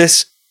brought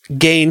this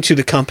gain to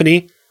the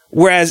company.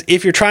 Whereas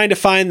if you're trying to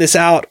find this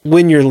out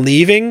when you're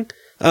leaving,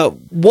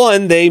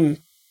 one, they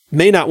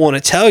may not want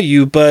to tell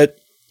you, but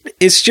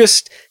it's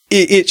just,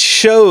 it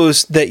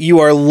shows that you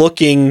are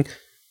looking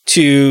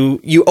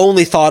you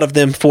only thought of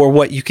them for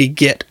what you could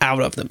get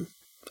out of them.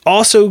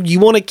 Also, you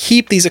want to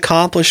keep these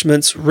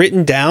accomplishments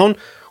written down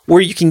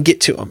where you can get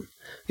to them.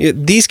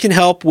 These can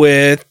help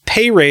with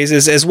pay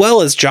raises as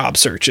well as job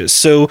searches.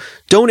 So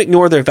don't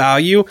ignore their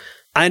value.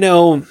 I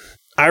know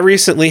I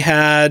recently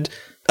had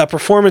a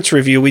performance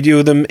review. We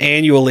do them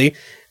annually.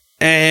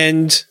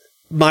 And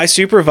my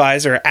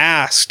supervisor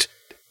asked,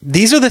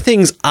 these are the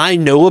things I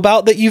know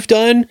about that you've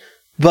done,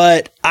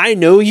 but I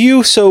know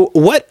you. So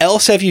what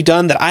else have you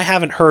done that I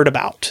haven't heard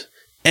about?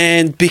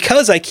 And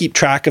because I keep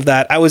track of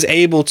that, I was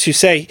able to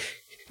say,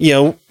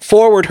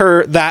 forward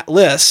her that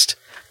list,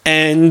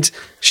 and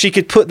she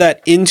could put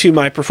that into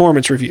my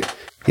performance review.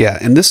 Yeah.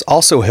 And this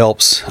also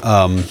helps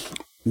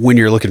when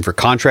you're looking for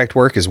contract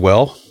work as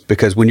well,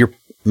 because when you're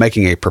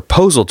making a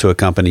proposal to a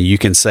company, you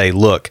can say,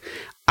 look,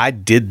 I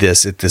did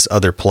this at this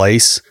other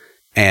place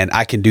and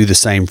I can do the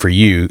same for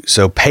you.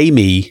 So pay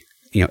me,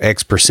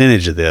 X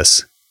percentage of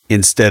this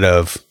instead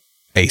of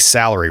a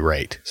salary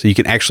rate. So you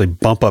can actually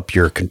bump up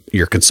your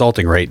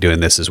consulting rate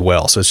doing this as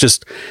well. So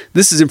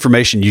this is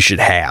information you should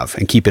have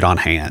and keep it on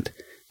hand.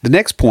 The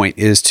next point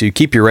is to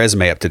keep your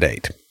resume up to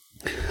date.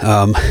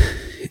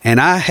 And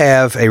I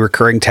have a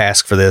recurring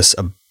task for this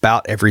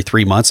about every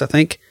 3 months, I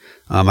think.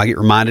 I get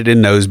reminded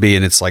in Noseby,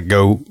 and it's like,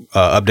 go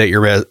update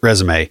your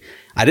resume.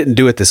 I didn't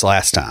do it this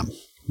last time,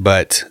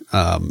 but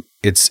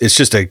it's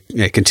just a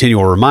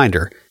continual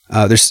reminder.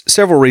 There's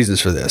several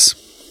reasons for this.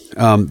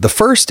 The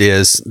first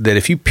is that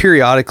if you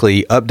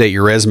periodically update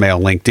your resume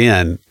on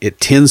LinkedIn, it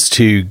tends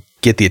to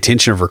get the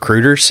attention of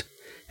recruiters,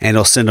 and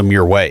it'll send them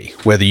your way,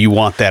 whether you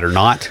want that or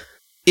not.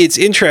 It's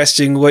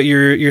interesting what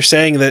you're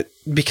saying, that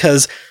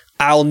because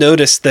I'll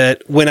notice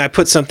that when I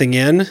put something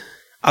in,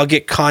 I'll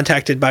get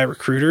contacted by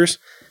recruiters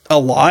a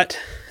lot.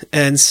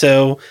 And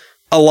so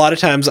a lot of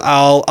times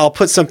I'll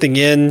put something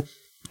in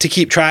to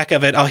keep track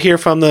of it. I'll hear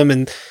from them,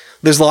 and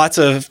there's lots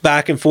of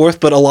back and forth,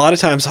 but a lot of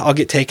times I'll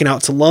get taken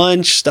out to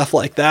lunch, stuff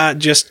like that,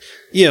 just,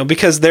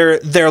 because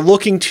they're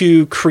looking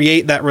to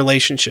create that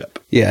relationship.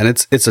 Yeah, and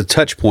it's a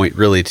touch point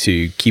really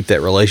to keep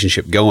that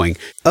relationship going.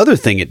 Other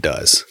thing it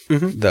does,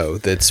 though,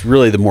 that's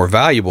really the more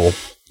valuable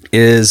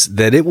is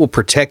that it will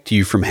protect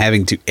you from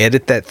having to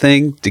edit that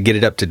thing to get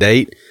it up to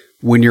date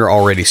when you're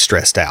already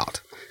stressed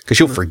out. Because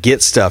you'll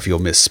forget stuff, you'll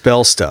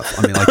misspell stuff.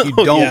 I mean, like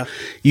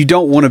you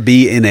don't want to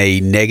be in a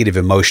negative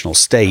emotional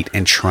state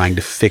and trying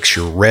to fix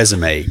your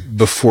resume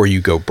before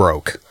you go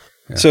broke.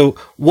 Yeah. So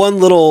one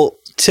little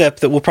tip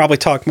that we'll probably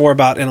talk more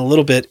about in a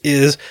little bit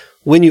is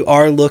when you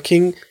are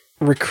looking,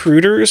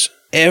 recruiters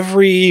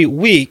every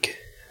week,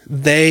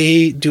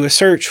 they do a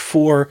search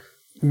for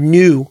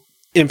new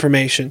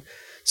information.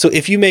 So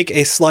if you make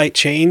a slight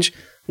change,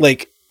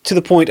 like to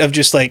the point of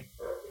just like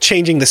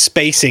changing the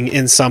spacing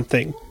in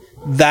something,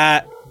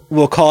 that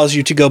will cause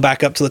you to go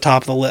back up to the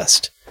top of the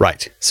list.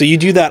 Right. So you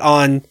do that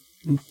on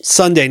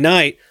Sunday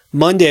night.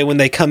 Monday, when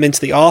they come into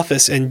the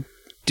office and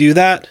do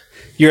that,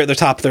 you're at the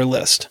top of their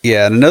list.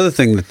 Yeah. And another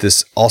thing that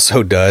this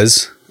also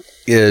does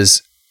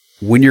is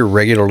when you're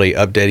regularly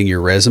updating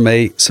your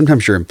resume,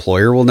 sometimes your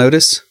employer will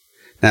notice.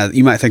 Now,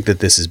 you might think that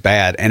this is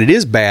bad, and it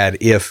is bad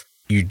if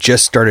you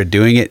just started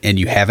doing it and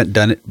you haven't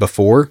done it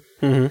before.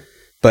 Mm-hmm.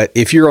 But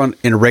if you're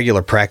in a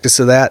regular practice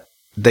of that,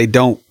 they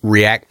don't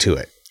react to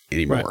it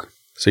anymore. Right.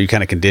 So you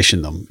kind of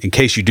condition them in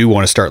case you do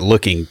want to start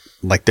looking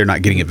like they're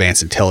not getting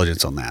advanced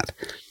intelligence on that.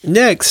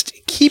 Next,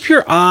 keep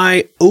your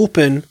eye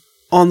open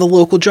on the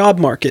local job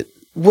market.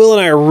 Will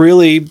and I are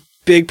really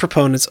big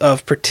proponents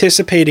of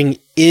participating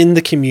in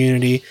the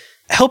community.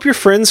 Help your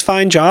friends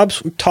find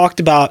jobs. We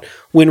talked about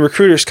when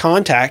recruiters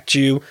contact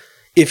you.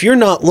 If you're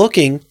not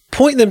looking,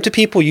 point them to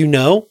people you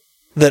know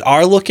that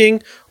are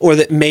looking or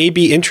that may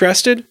be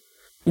interested.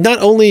 Not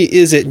only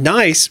is it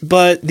nice,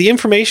 but the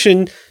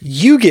information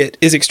you get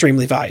is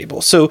extremely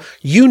valuable. So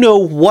you know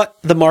what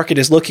the market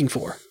is looking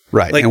for.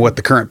 Right. Like, and what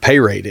the current pay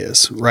rate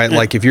is, right? Yeah.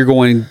 Like if you're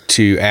going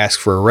to ask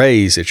for a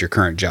raise at your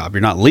current job,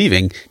 you're not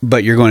leaving,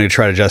 but you're going to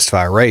try to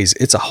justify a raise.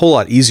 It's a whole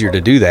lot easier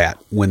to do that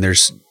when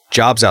there's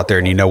jobs out there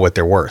and you know what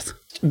they're worth.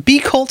 Be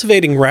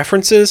cultivating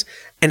references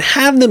and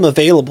have them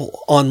available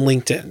on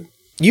LinkedIn.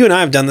 You and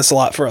I have done this a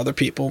lot for other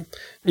people.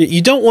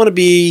 You don't want to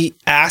be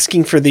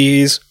asking for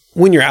these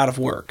when you're out of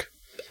work.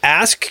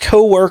 Ask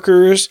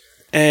coworkers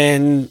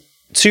and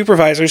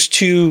supervisors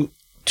to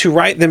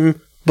write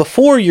them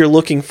before you're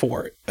looking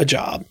for a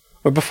job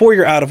or before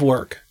you're out of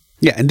work.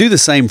 Yeah, and do the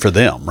same for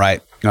them,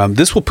 right?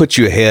 This will put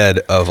you ahead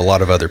of a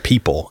lot of other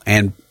people.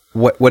 And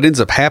what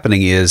ends up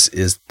happening is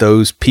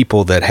those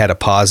people that had a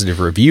positive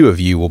review of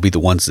you will be the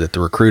ones that the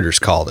recruiters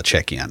call to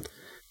check in.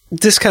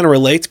 This kind of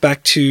relates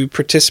back to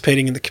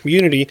participating in the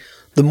community.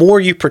 The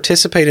more you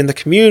participate in the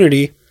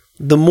community,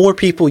 the more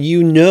people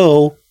you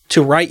know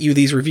to write you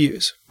these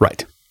reviews.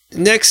 Right.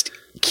 Next,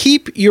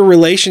 keep your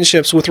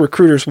relationships with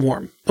recruiters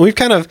warm. And we've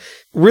kind of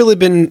really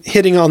been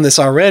hitting on this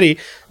already,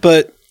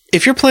 but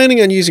if you're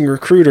planning on using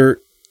Recruiter,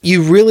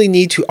 you really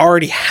need to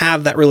already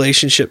have that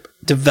relationship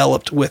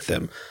developed with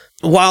them.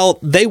 While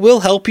they will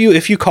help you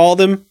if you call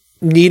them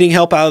needing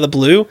help out of the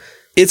blue,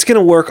 it's going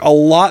to work a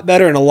lot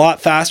better and a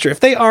lot faster if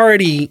they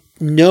already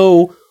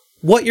know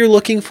what you're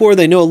looking for.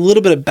 They know a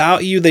little bit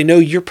about you. They know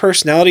your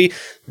personality.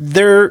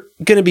 They're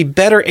going to be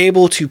better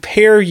able to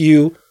pair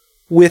you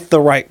with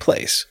the right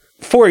place.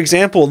 For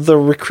example, the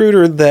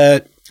recruiter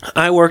that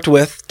I worked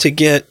with to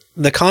get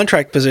the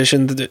contract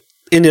position that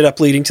ended up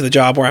leading to the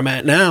job where I'm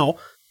at now,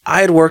 I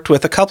had worked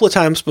with a couple of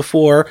times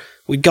before.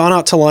 We'd gone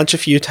out to lunch a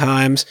few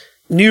times,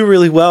 knew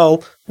really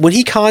well. When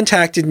he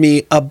contacted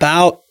me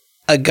about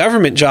a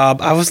government job,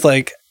 I was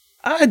like,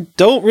 I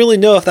don't really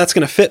know if that's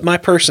going to fit my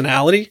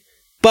personality.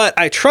 But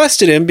I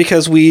trusted him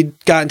because we'd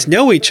gotten to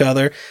know each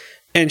other.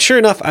 And sure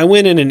enough, I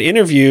went in and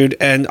interviewed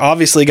and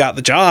obviously got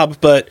the job,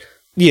 but,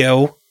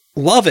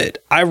 love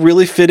it. I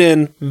really fit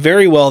in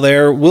very well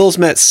there. Will's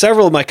met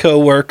several of my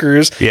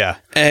coworkers. Yeah.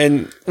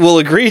 And will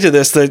agree to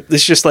this, that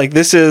it's just like,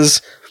 this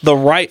is the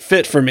right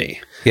fit for me.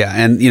 Yeah.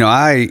 And,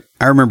 I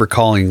remember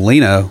calling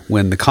Lena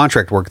when the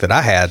contract work that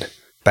I had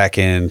back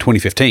in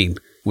 2015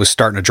 was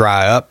starting to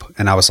dry up.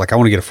 And I was like, I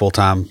want to get a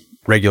full-time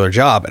regular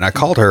job. And I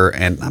called her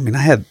and I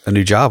had a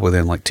new job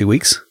within like 2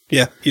 weeks.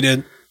 Yeah, you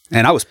did.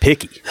 And I was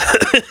picky.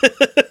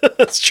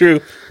 That's true.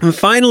 And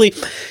finally,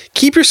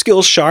 keep your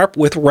skills sharp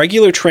with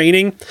regular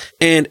training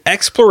and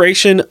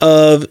exploration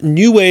of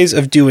new ways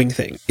of doing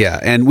things. Yeah,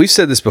 and we've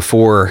said this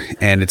before,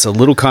 and it's a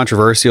little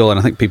controversial, and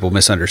I think people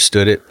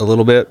misunderstood it a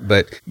little bit,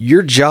 but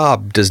your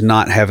job does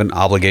not have an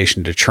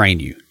obligation to train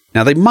you.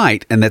 Now, they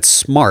might, and that's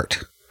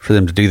smart for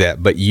them to do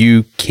that, but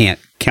you can't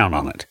count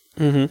on it.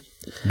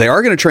 Mm-hmm. They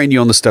are going to train you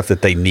on the stuff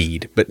that they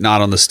need, but not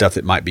on the stuff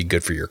that might be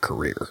good for your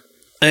career.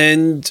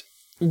 And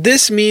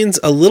this means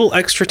a little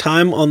extra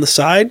time on the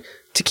side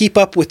to keep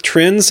up with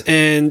trends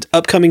and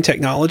upcoming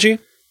technology.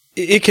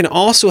 It can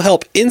also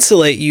help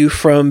insulate you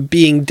from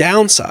being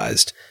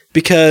downsized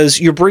because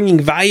you're bringing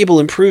valuable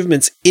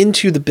improvements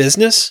into the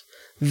business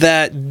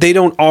that they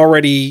don't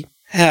already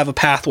have a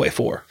pathway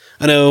for.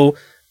 I know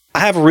I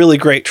have really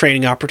great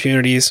training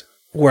opportunities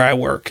where I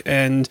work,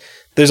 and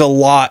there's a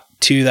lot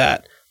to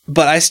that,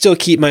 but I still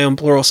keep my own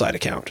Pluralsight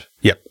account.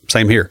 Yep,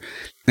 same here.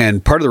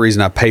 And part of the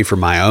reason I pay for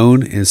my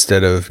own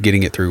instead of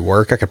getting it through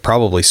work, I could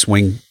probably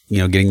swing,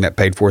 getting that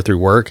paid for through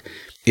work,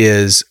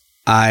 is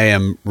I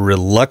am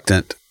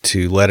reluctant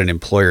to let an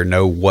employer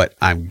know what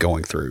I'm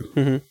going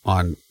through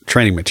on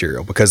training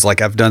material. Because like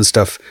I've done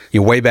stuff,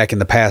 way back in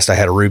the past, I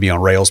had a Ruby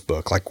on Rails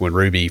book, like when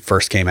Ruby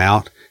first came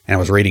out, and I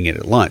was reading it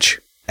at lunch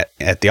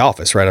at the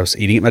office, right? I was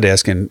eating at my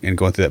desk and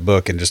going through that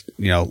book and just,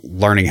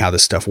 learning how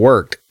this stuff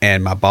worked.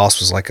 And my boss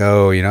was like,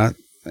 oh,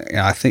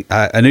 I think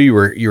I knew you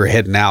were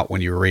heading out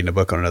when you were reading a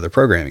book on another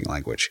programming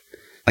language.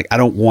 Like, I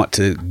don't want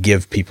to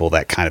give people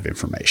that kind of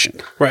information.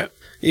 Right.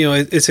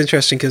 It's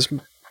interesting because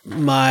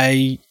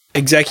my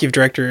executive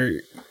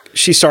director,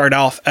 she started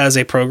off as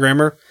a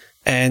programmer,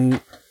 and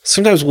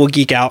sometimes we'll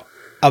geek out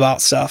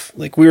about stuff.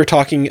 Like we were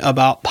talking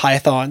about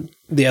Python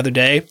the other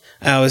day.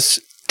 I was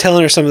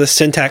telling her some of the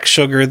syntax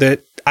sugar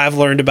that I've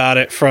learned about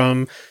it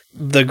from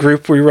the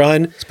group we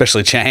run,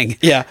 especially Chang.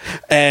 Yeah.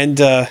 And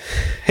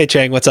hey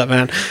Chang, what's up,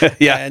 man?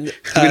 Yeah. And,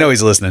 we know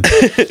he's listening.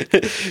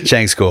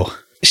 Chang's cool.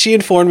 She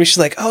informed me, she's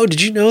like, oh,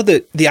 did you know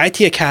that the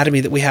IT Academy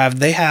that we have,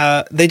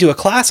 they do a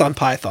class on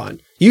Python.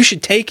 You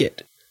should take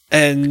it.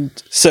 And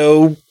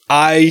so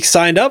I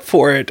signed up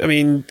for it. I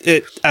mean,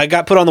 I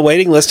got put on the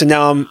waiting list and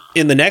now I'm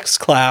in the next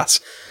class.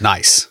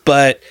 Nice.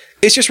 But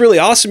it's just really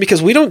awesome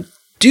because we don't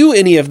do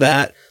any of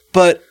that.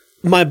 But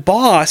my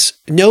boss,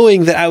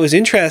 knowing that I was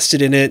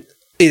interested in it,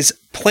 is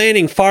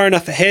planning far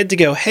enough ahead to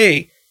go,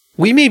 hey,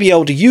 we may be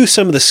able to use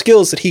some of the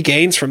skills that he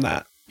gains from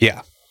that.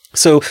 Yeah.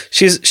 So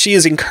she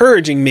is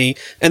encouraging me.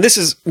 And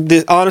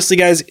honestly,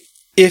 guys,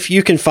 if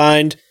you can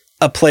find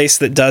a place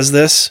that does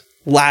this,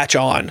 latch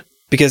on,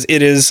 because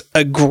it is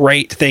a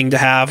great thing to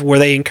have where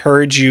they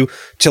encourage you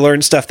to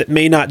learn stuff that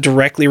may not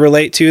directly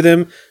relate to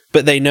them,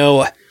 but they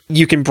know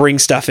you can bring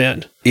stuff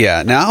in.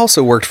 Yeah. Now, I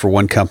also worked for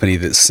one company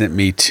that sent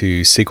me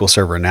to SQL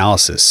Server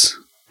Analysis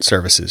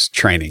Services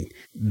training.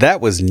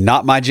 That was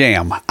not my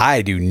jam.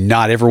 I do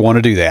not ever want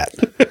to do that.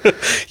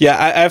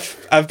 Yeah,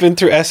 I've been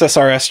through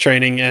SSRS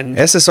training, and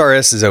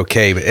SSRS is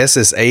okay, but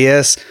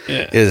SSAS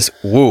is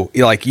whoa.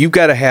 Like you've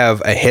got to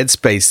have a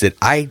headspace that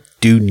I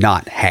do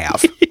not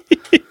have.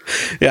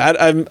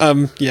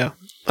 Yeah,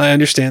 I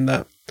understand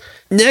that.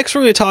 Next,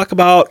 we're going to talk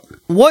about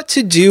what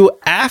to do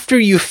after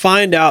you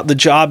find out the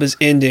job is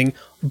ending,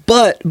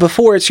 but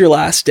before it's your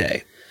last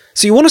day.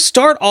 So you want to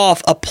start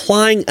off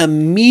applying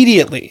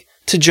immediately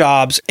to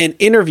jobs and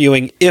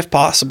interviewing if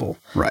possible.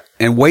 Right.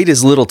 And wait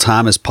as little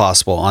time as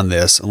possible on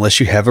this unless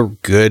you have a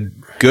good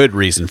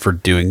reason for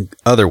doing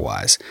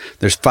otherwise.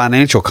 There's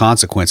financial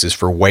consequences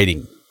for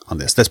waiting on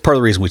this. That's part of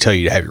the reason we tell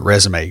you to have your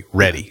resume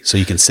ready so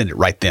you can send it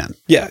right then.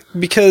 Yeah,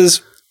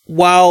 because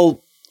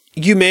while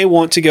you may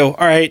want to go,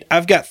 all right,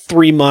 I've got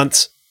 3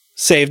 months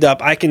saved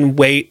up. I can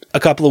wait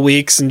a couple of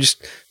weeks and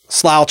just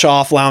slouch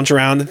off, lounge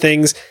around and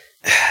things.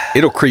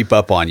 It'll creep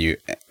up on you.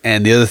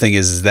 And the other thing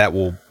is that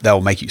will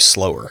make you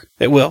slower.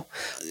 It will.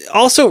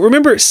 Also,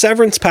 remember,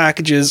 severance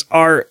packages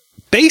are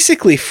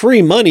basically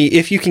free money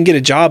if you can get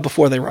a job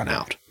before they run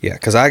out. Yeah,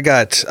 because I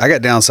got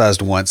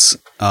downsized once,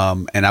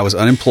 and I was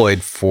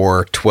unemployed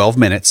for 12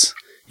 minutes.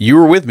 You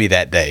were with me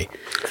that day.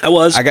 I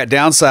was. I got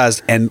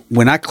downsized, and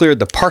when I cleared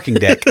the parking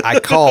deck, I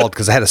called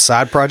because I had a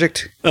side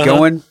project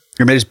going.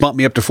 And they just bumped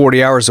me up to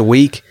 40 hours a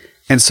week.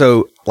 And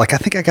so, I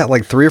think I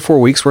got 3 or 4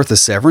 weeks worth of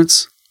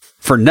severance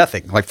for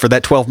nothing. For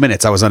that 12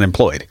 minutes, I was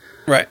unemployed.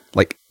 Right.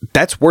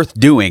 That's worth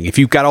doing if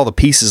you've got all the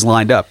pieces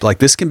lined up.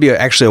 This can be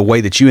actually a way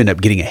that you end up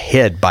getting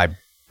ahead by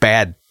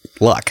bad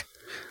luck.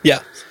 Yeah.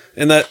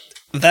 And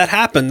that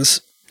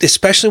happens,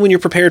 especially when you're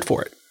prepared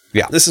for it.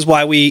 Yeah. This is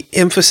why we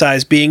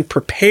emphasize being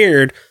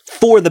prepared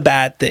for the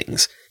bad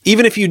things.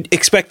 Even if you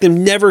expect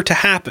them never to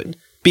happen,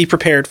 be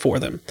prepared for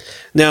them.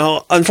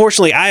 Now,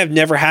 unfortunately, I have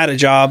never had a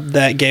job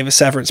that gave a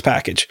severance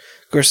package.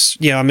 Of course,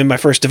 I'm in my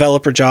first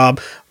developer job.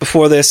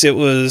 Before this, it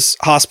was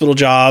hospital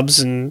jobs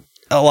and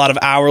a lot of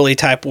hourly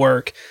type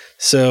work.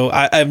 So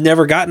I've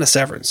never gotten a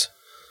severance.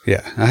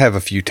 Yeah, I have a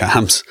few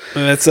times.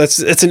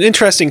 It's an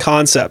interesting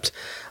concept.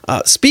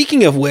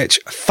 Speaking of which,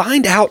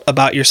 find out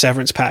about your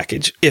severance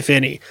package, if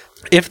any.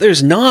 If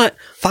there's not,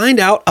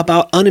 find out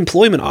about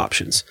unemployment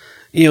options.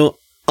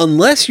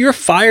 unless you're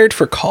fired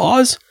for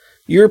cause,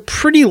 you're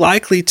pretty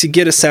likely to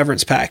get a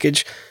severance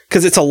package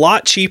because it's a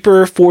lot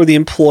cheaper for the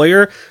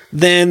employer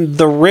than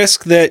the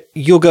risk that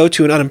you'll go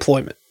to an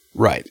unemployment.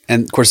 Right.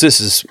 And of course, this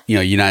is,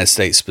 United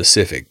States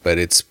specific, but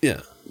it's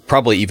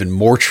probably even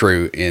more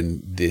true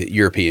in the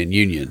European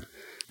Union.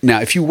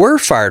 Now, if you were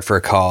fired for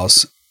a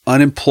cause,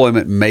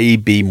 unemployment may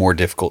be more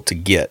difficult to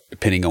get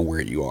depending on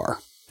where you are.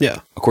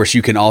 Yeah. Of course,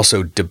 you can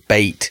also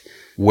debate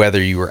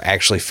whether you were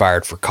actually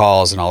fired for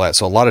cause and all that.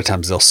 So a lot of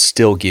times they'll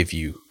still give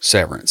you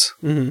severance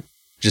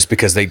just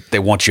because they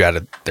want you out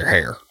of their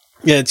hair.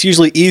 Yeah, it's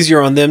usually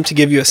easier on them to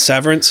give you a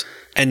severance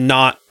and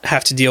not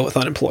have to deal with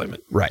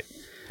unemployment. Right.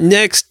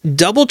 Next,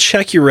 double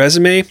check your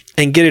resume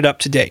and get it up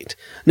to date.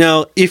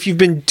 Now, if you've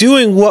been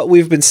doing what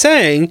we've been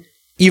saying,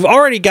 you've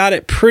already got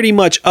it pretty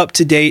much up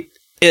to date,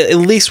 at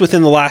least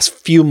within the last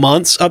few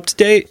months up to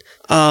date.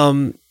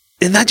 And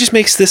that just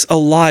makes this a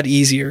lot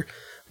easier.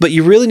 But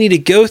you really need to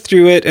go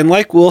through it. And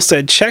like Will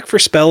said, check for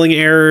spelling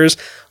errors,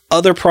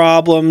 other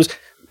problems,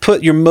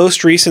 put your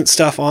most recent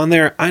stuff on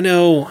there. I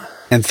know.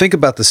 And think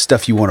about the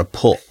stuff you want to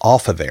pull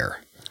off of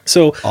there.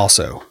 So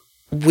also,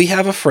 we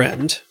have a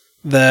friend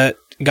that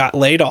got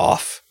laid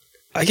off.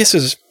 I guess it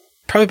was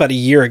probably about a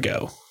year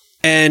ago.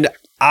 And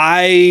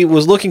I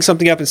was looking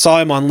something up and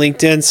saw him on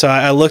LinkedIn. So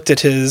I looked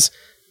at his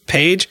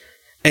page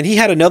and he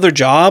had another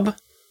job,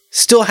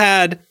 still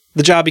had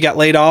the job he got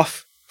laid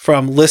off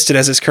from listed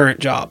as his current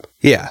job.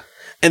 Yeah.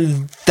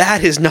 And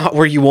that is not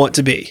where you want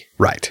to be.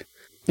 Right.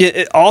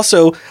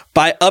 Also,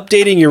 by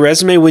updating your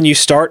resume when you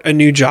start a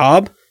new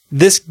job,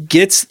 this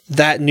gets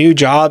that new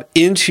job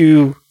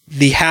into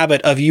the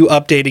habit of you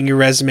updating your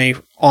resume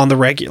on the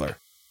regular.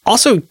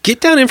 Also,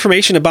 get down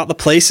information about the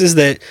places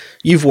that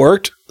you've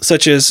worked,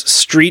 such as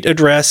street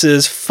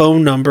addresses,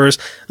 phone numbers.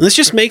 And this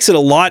just makes it a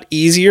lot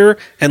easier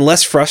and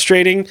less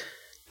frustrating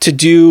to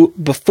do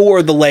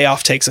before the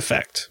layoff takes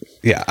effect.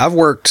 Yeah, I've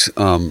worked,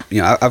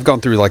 I've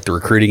gone through like the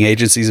recruiting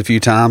agencies a few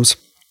times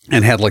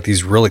and had like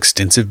these real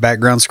extensive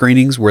background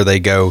screenings where they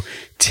go,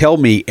 tell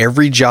me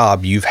every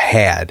job you've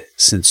had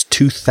since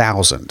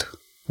 2000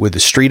 with the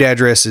street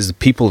addresses, the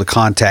people to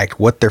contact,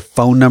 what their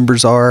phone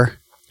numbers are.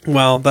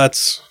 Well,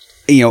 that's...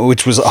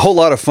 which was a whole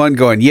lot of fun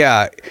going,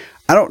 yeah,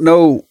 I don't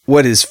know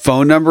what his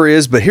phone number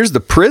is, but here's the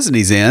prison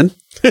he's in.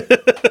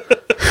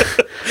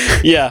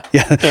 Yeah.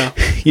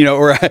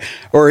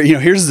 Or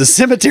here's the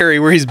cemetery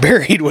where he's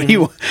buried when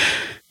he.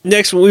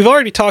 Next, we've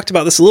already talked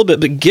about this a little bit,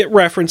 but get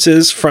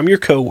references from your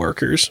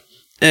coworkers.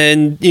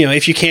 And,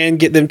 if you can,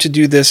 get them to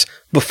do this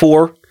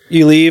before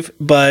you leave,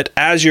 but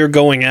as you're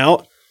going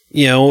out,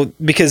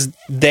 because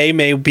they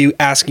may be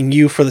asking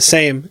you for the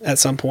same at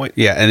some point.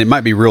 Yeah, and it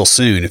might be real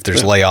soon if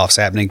there's layoffs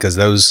happening because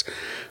those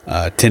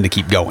tend to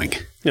keep going.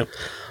 Yeah.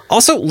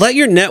 Also, let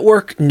your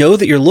network know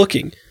that you're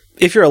looking,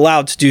 if you're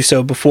allowed to do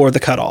so before the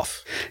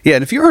cutoff. Yeah,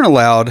 and if you aren't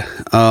allowed,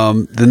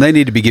 then they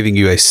need to be giving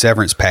you a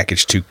severance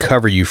package to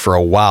cover you for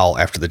a while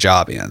after the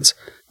job ends.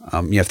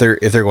 If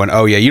they're going,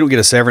 oh yeah, you don't get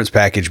a severance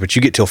package, but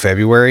you get till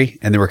February,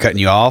 and then we're cutting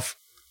you off,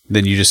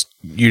 then you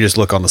just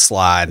look on the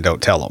sly and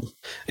don't tell them.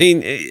 I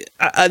mean,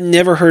 I've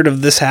never heard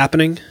of this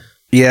happening.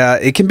 Yeah,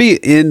 it can be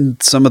in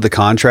some of the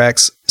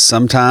contracts.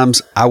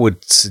 Sometimes I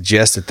would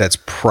suggest that that's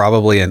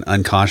probably an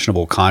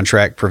unconscionable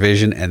contract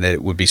provision and that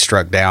it would be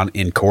struck down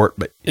in court,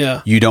 but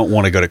you don't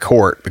want to go to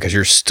court because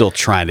you're still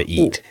trying to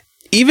eat.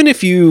 Even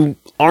if you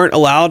aren't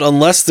allowed,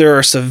 unless there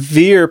are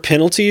severe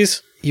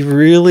penalties, you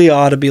really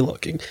ought to be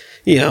looking.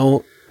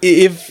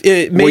 If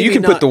it may you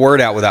can put the word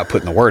out without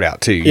putting the word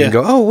out too. You can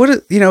go,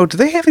 do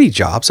they have any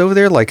jobs over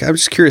there? Like, I'm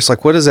just curious,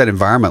 like, what does that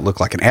environment look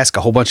like? And ask a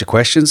whole bunch of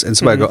questions. And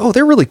somebody go, oh,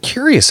 they're really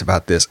curious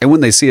about this. And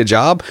when they see a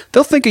job,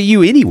 they'll think of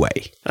you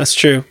anyway. That's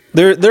true.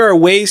 There are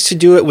ways to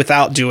do it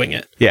without doing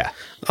it. Yeah.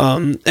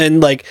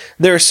 And like,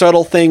 there are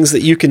subtle things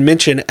that you can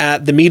mention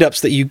at the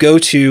meetups that you go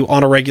to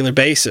on a regular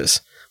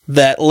basis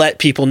that let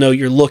people know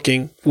you're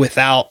looking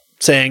without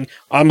saying,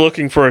 I'm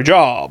looking for a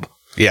job.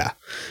 Yeah.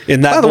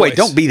 In that By the way, voice.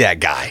 don't be that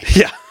guy.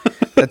 Yeah.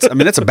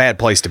 That's a bad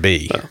place to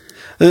be.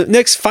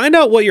 Next, find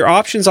out what your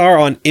options are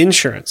on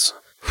insurance.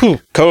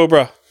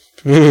 Cobra.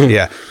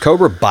 Yeah.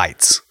 Cobra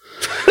bites.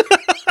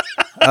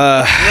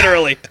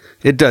 Literally.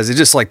 It does. It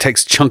just like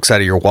takes chunks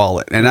out of your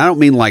wallet. And I don't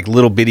mean like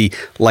little bitty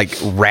like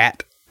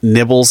rat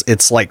nibbles.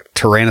 It's like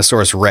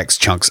Tyrannosaurus Rex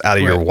chunks out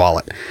of your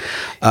wallet.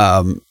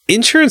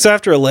 Insurance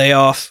after a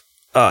layoff,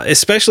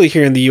 especially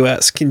here in the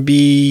US, can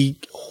be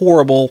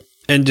horrible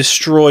and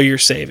destroy your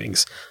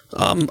savings.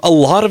 A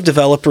lot of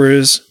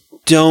developers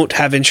don't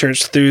have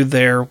insurance through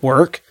their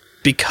work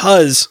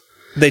because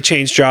they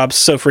change jobs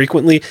so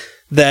frequently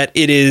that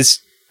it is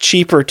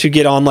cheaper to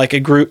get on like a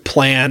group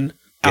plan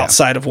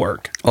outside of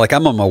work. Like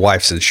I'm on my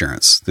wife's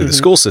insurance through the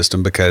school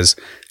system because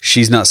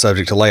she's not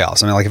subject to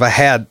layoffs. I mean, like if I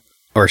had,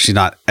 or she's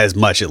not as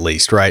much at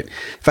least, right?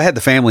 If I had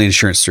the family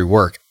insurance through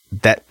work,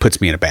 that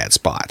puts me in a bad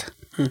spot.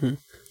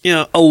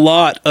 A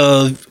lot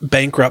of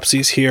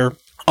bankruptcies here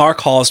are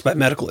caused by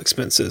medical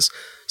expenses.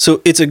 So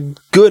it's a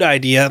good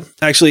idea.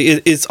 Actually,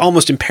 it's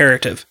almost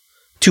imperative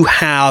to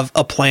have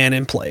a plan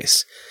in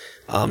place.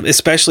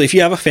 especially if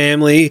you have a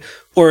family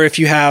or if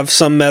you have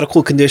some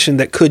medical condition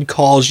that could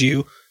cause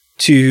you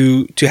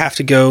to have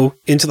to go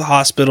into the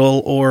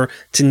hospital or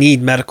to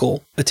need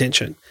medical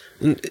attention.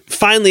 And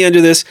finally,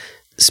 under this,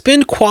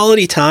 spend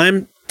quality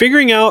time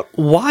figuring out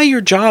why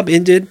your job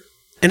ended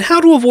and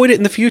how to avoid it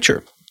in the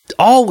future.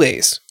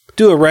 Always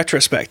do a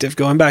retrospective,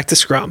 going back to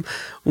Scrum,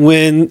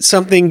 when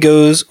something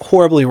goes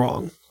horribly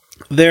wrong.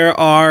 There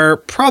are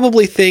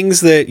probably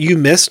things that you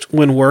missed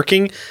when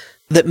working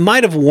that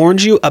might have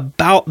warned you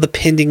about the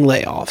pending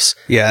layoffs.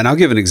 Yeah, and I'll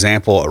give an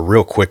example, a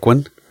real quick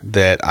one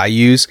that I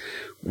use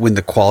when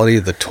the quality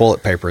of the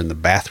toilet paper in the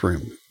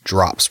bathroom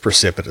drops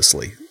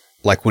precipitously.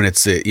 Like when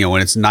it's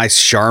when it's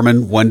nice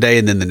Charmin one day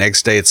and then the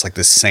next day it's like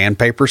this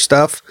sandpaper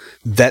stuff.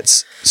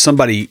 That's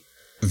somebody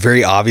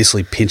very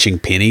obviously pinching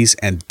pennies,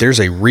 and there's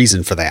a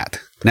reason for that.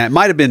 Now, it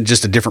might have been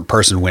just a different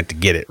person who went to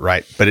get it,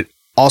 right? But it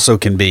also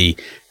can be,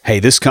 hey,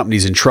 this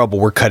company's in trouble.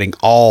 We're cutting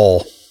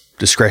all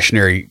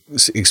discretionary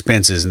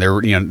expenses, and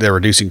they're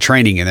reducing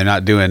training, and they're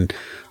not doing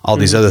all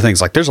these other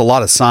things. Like there's a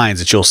lot of signs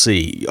that you'll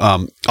see.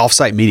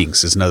 Offsite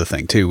meetings is another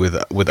thing too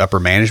with upper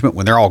management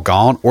when they're all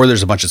gone, or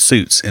there's a bunch of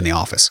suits in the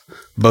office.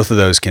 Both of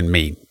those can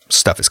mean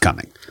stuff is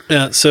coming.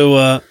 Yeah.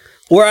 So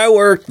where I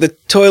work, the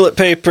toilet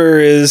paper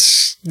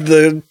is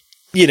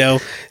we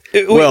got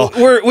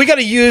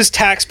to use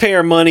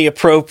taxpayer money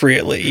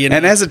appropriately.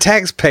 And as a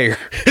taxpayer,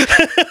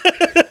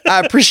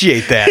 I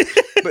appreciate that.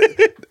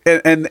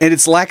 But, and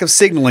its lack of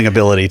signaling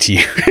ability to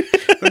you.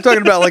 I'm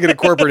talking about like in a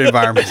corporate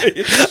environment.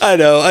 I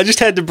know. I just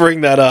had to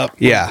bring that up.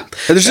 Yeah. And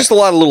there's just a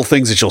lot of little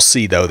things that you'll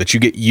see, though, that you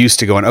get used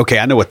to going, okay,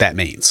 I know what that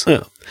means.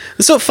 Yeah.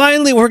 So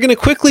finally, we're going to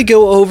quickly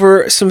go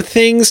over some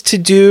things to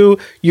do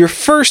your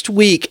first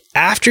week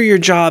after your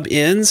job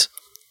ends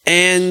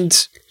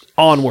and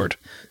onward.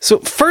 So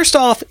first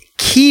off,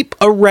 keep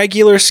a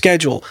regular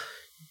schedule.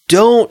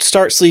 Don't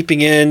start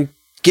sleeping in,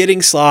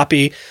 getting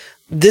sloppy.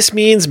 This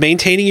means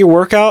maintaining your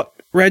workout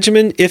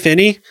regimen, if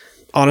any.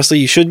 Honestly,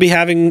 you should be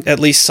having at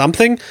least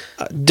something.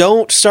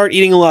 Don't start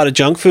eating a lot of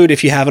junk food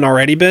if you haven't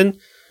already been.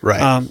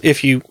 Right.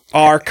 If you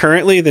are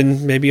currently,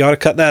 then maybe you ought to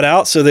cut that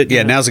out so that...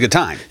 Yeah, now's a good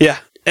time. Yeah.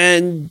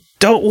 And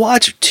don't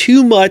watch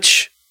too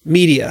much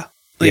media.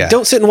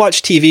 Don't sit and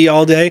watch TV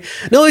all day.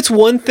 No, it's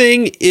one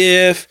thing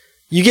if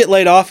you get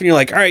laid off and you're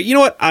like, all right, you know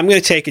what? I'm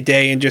going to take a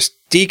day and just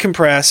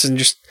decompress and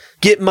just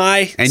get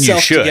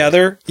myself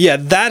together. Yeah,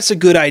 that's a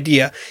good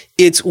idea.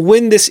 It's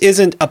when this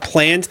isn't a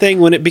planned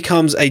thing, when it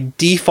becomes a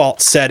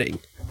default setting,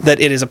 that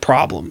it is a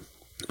problem.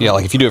 Yeah,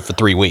 like if you do it for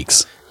 3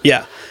 weeks.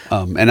 Yeah.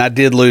 And I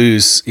did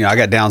lose, I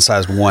got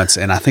downsized once,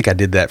 and I think I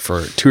did that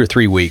for 2 or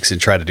 3 weeks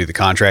and tried to do the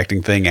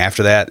contracting thing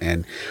after that.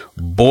 And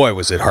boy,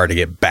 was it hard to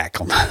get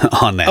back on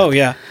that. Oh,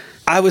 yeah.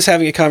 I was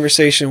having a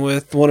conversation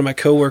with one of my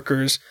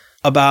coworkers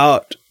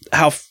about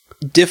how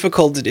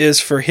difficult it is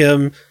for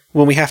him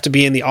when we have to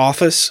be in the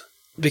office,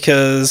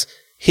 because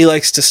he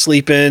likes to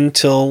sleep in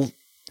till,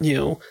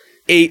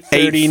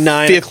 8:30,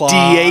 9 o'clock.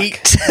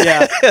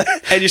 Yeah.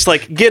 And just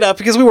like get up,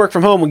 because we work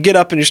from home, and get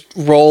up and just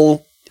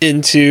roll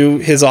into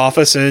his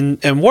office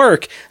and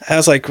work. I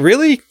was like,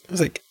 really? I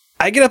was like,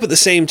 I get up at the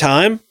same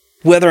time,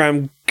 whether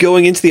I'm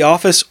going into the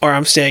office or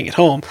I'm staying at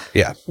home.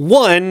 Yeah.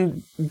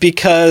 One,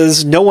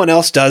 because no one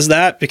else does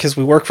that, because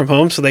we work from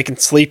home, so they can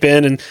sleep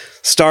in and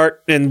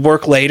start and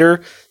work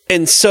later.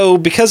 And so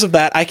because of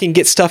that, I can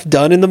get stuff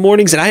done in the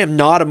mornings, and I am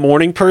not a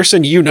morning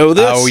person. You know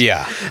this. Oh,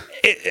 yeah.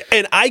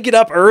 And I get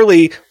up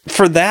early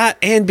for that,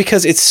 and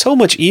because it's so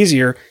much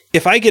easier.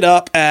 If I get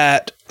up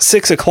at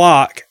 6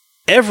 o'clock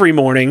every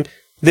morning,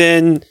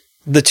 then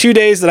the 2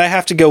 days that I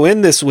have to go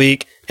in this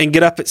week and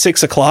get up at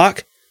 6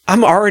 o'clock,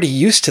 I'm already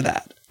used to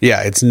that.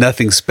 Yeah, it's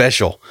nothing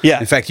special. Yeah.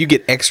 In fact, you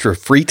get extra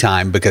free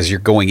time because you're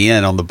going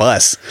in on the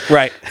bus.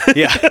 Right.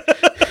 Yeah.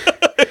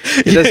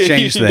 It does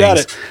change things. Got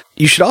it.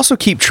 You should also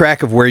keep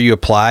track of where you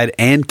applied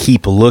and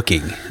keep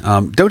looking.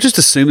 Don't just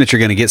assume that you're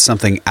going to get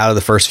something out of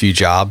the first few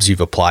jobs you've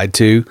applied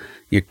to.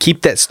 You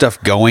keep that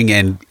stuff going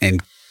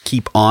and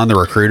keep on the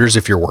recruiters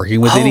if you're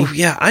working with any. Oh,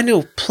 yeah. I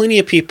know plenty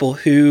of people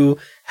who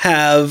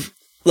have,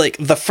 like,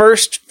 the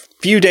first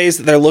few days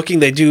that they're looking,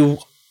 they do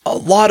a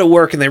lot of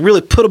work and they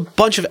really put a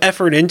bunch of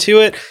effort into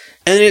it.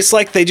 And it's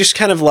like they just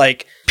kind of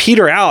like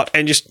peter out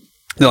and just...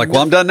 They're like,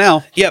 well, I'm done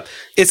now. Yep.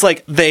 It's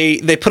like they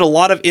put a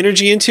lot of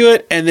energy into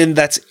it, and then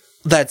that's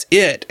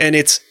it. And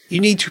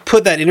you need to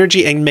put that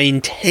energy and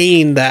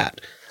maintain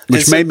that.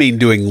 Which may mean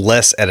doing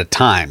less at a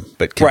time,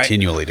 but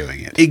continually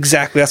doing it.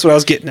 Exactly. That's what I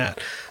was getting at.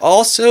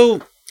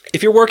 Also,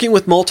 if you're working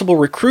with multiple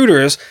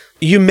recruiters,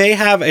 you may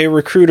have a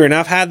recruiter, and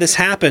I've had this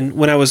happen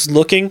when I was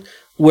looking,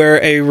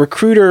 where a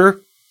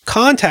recruiter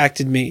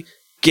contacted me,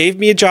 gave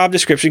me a job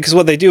description, because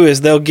what they do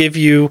is they'll give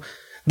you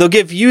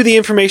the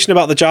information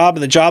about the job,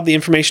 and the job the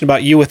information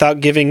about you without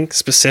giving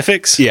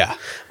specifics. Yeah.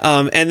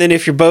 And then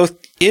if you're both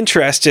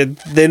interested,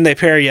 then they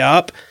pair you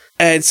up.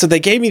 And so they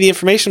gave me the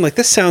information. I'm like,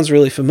 this sounds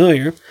really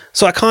familiar.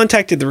 So I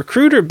contacted the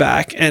recruiter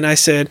back and I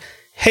said,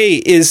 hey,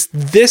 is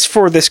this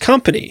for this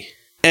company?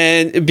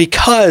 And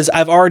because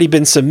I've already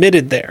been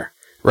submitted there.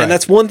 Right. And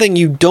that's one thing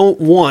you don't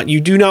want. You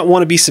do not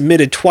want to be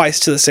submitted twice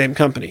to the same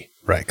company.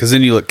 Right, because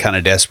then you look kind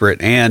of desperate,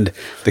 and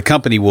the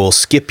company will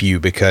skip you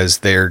because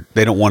they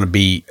don't want to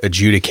be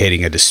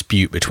adjudicating a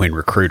dispute between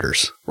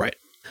recruiters. Right.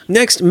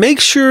 Next, make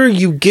sure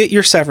you get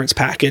your severance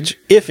package,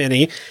 if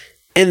any,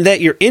 and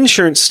that your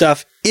insurance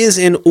stuff is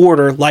in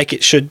order like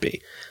it should be.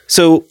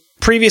 So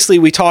previously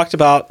we talked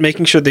about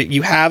making sure that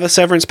you have a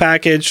severance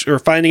package, or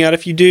finding out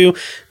if you do,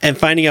 and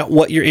finding out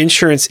what your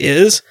insurance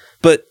is.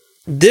 But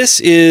this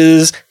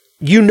is,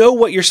 you know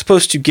what you're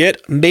supposed to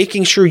get,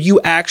 making sure you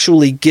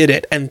actually get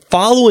it and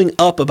following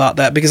up about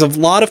that, because a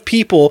lot of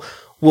people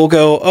will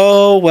go,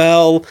 oh,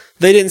 well,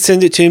 they didn't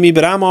send it to me,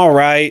 but I'm all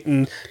right,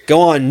 and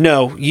go on.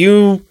 No,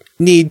 you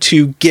need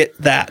to get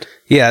that.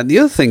 Yeah, and the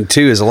other thing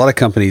too is a lot of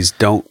companies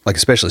don't, like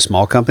especially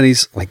small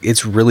companies, like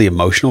it's really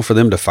emotional for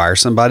them to fire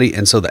somebody,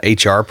 and so the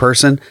HR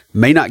person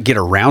may not get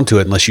around to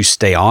it unless you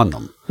stay on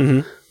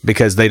them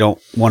because they don't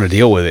want to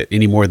deal with it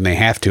any more than they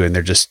have to, and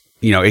they're just,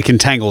 it can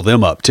tangle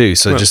them up too.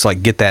 So just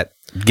like get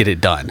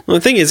it done. Well,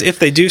 the thing is, if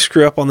they do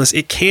screw up on this,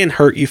 it can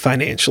hurt you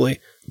financially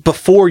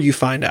before you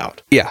find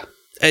out. Yeah.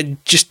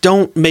 And just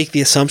don't make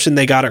the assumption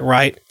they got it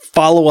right.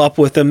 Follow up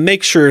with them,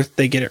 make sure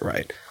they get it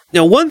right.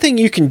 Now, one thing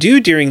you can do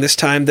during this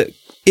time that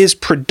is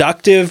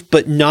productive,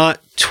 but not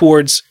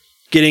towards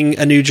getting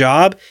a new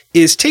job,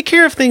 is take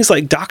care of things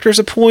like doctor's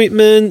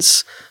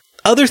appointments,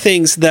 other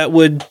things that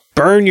would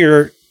burn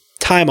your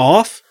time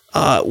off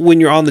when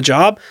you're on the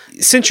job.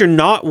 Since you're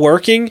not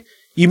working,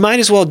 you might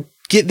as well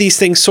get these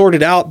things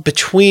sorted out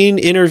between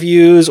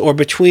interviews or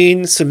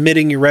between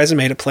submitting your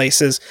resume to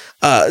places,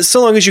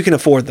 so long as you can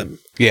afford them.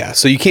 Yeah,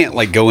 so you can't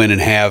like go in and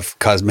have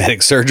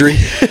cosmetic surgery.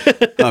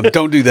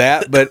 Don't do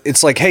that. But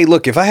it's like, hey,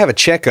 look, if I have a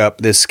checkup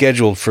that's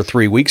scheduled for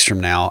 3 weeks from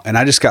now and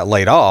I just got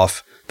laid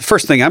off, the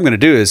first thing I'm going to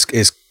do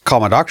is call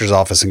my doctor's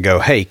office and go,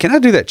 hey, can I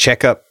do that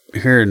checkup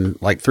here in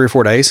like 3 or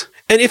 4 days?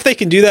 And if they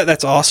can do that,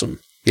 that's awesome.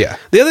 Yeah.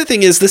 The other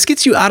thing is this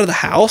gets you out of the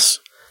house,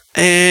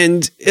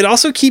 and it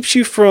also keeps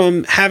you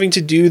from having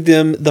to do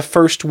them the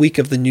first week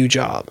of the new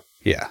job.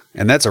 Yeah.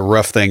 And that's a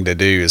rough thing to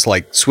do, is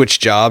like switch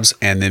jobs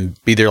and then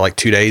be there like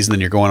 2 days and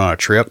then you're going on a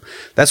trip.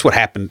 That's what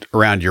happened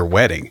around your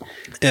wedding.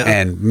 Yeah.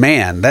 And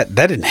man,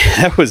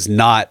 that was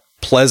not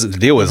pleasant to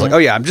deal with. It's like, oh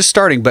yeah, I'm just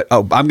starting, but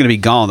I'm going to be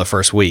gone the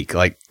first week.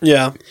 Like,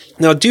 yeah.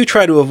 Now do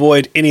try to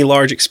avoid any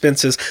large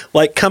expenses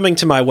like coming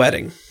to my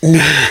wedding.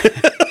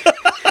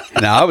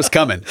 No, I was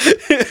coming.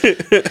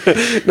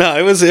 No,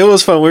 it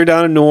was fun. We were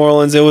down in New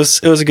Orleans. It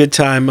was a good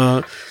time.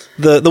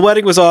 The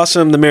wedding was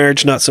awesome. The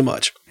marriage, not so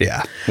much.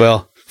 Yeah.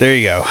 Well, there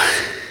you go.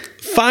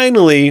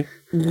 Finally,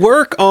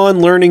 work on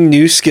learning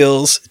new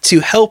skills to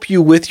help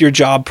you with your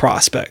job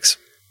prospects.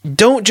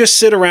 Don't just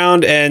sit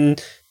around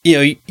and,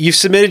 you've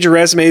submitted your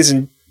resumes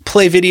and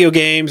play video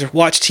games or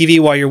watch TV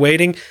while you're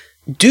waiting.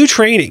 Do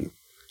training.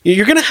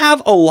 You're going to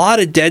have a lot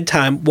of dead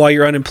time while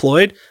you're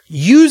unemployed.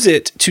 Use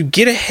it to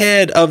get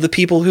ahead of the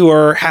people who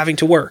are having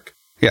to work.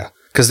 Yeah,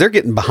 because they're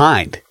getting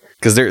behind.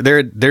 Because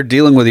they're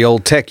dealing with the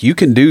old tech. You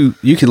can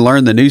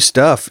learn the new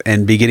stuff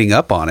and be getting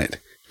up on it.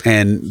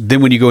 And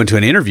then when you go into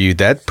an interview,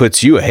 that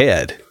puts you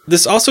ahead.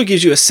 This also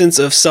gives you a sense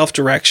of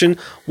self-direction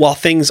while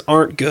things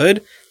aren't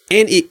good.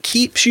 And it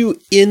keeps you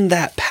in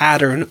that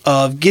pattern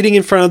of getting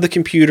in front of the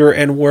computer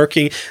and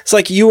working. It's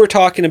like you were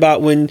talking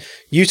about when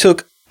you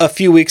took a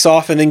few weeks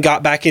off and then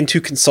got back into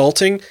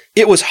consulting.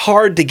 It was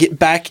hard to get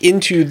back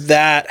into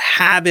that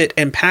habit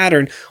and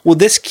pattern. Well,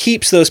 this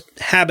keeps those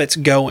habits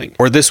going.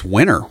 Or this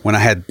winter when I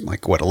had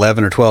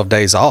 11 or 12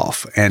 days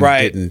off and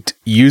didn't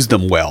use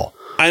them well.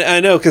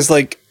 I know, because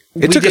it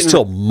took us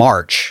till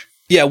March.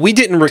 Yeah, we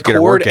didn't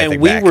record and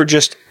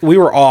we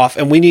were off,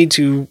 and we need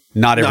to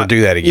not ever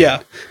do that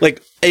again. Yeah.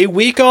 A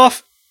week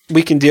off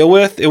we can deal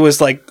with. It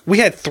was we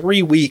had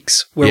 3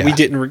 weeks where we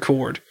didn't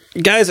record.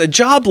 Guys, a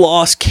job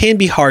loss can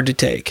be hard to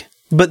take,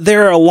 but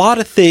there are a lot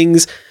of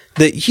things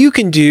that you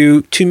can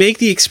do to make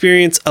the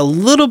experience a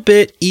little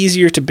bit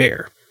easier to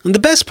bear. And the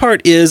best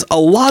part is a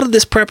lot of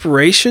this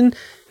preparation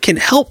can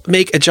help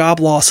make a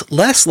job loss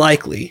less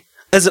likely,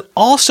 as it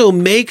also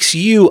makes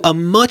you a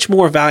much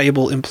more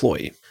valuable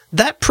employee.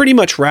 That pretty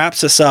much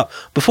wraps us up.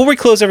 Before we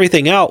close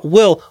everything out,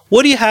 Will,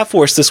 what do you have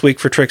for us this week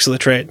for Tricks of the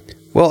Trade?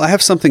 Well, I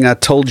have something I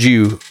told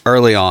you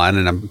early on,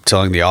 and I'm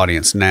telling the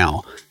audience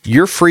now.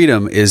 Your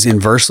freedom is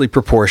inversely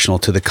proportional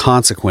to the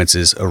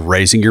consequences of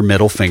raising your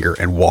middle finger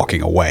and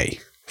walking away.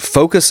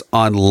 Focus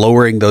on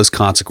lowering those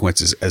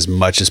consequences as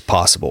much as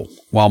possible.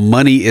 While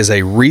money is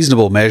a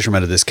reasonable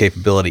measurement of this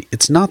capability,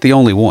 it's not the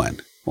only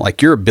one.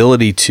 Your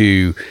ability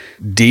to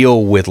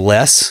deal with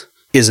less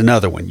is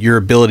another one. Your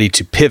ability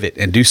to pivot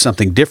and do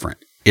something different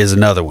is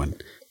another one.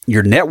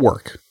 Your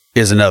network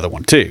is another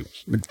one too.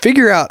 But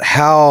figure out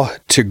how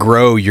to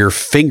grow your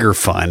finger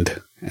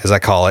fund, as I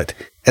call it,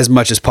 as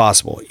much as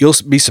possible. You'll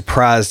be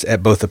surprised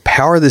at both the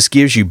power this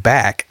gives you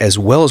back as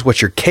well as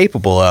what you're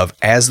capable of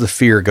as the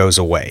fear goes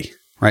away,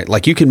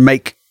 right? You can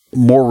make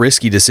more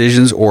risky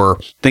decisions or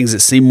things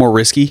that seem more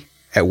risky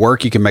at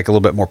work. You can make a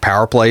little bit more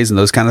power plays and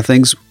those kind of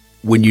things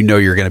when you know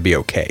you're going to be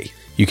okay.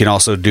 You can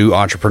also do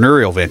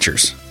entrepreneurial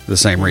ventures for the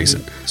same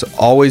reason. So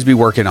always be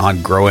working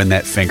on growing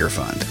that finger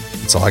fund.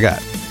 That's all I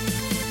got.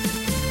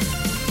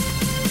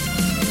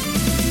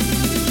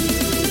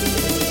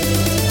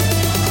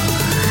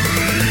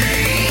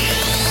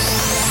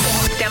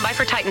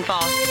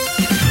 Titanfall.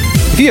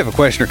 If you have a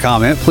question or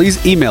comment,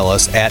 please email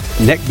us at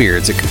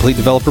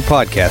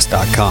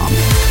neckbeards@CompleteDeveloperPodcast.com.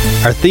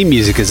 Our theme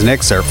music is an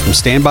excerpt from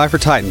Stand By for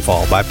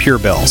Titanfall by Pure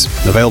Bells,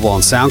 available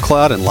on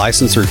SoundCloud and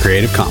licensed through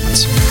Creative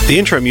Commons. The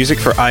intro music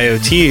for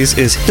IoTs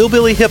is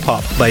Hillbilly Hip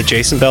Hop by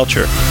Jason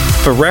Belcher.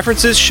 For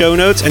references, show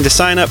notes, and to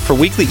sign up for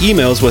weekly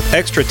emails with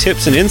extra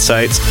tips and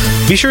insights,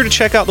 be sure to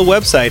check out the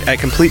website at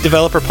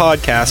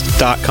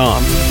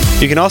CompleteDeveloperPodcast.com.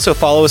 You can also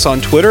follow us on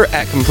Twitter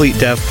at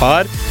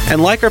CompleteDevPod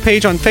and like our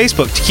page on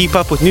Facebook to keep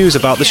up with news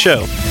about the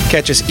show.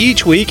 Catch us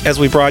each week as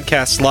we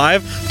broadcast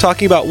live,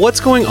 talking about what's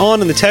going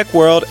on in the tech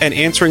world and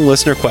answering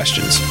listener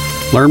questions.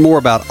 Learn more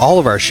about all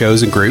of our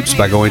shows and groups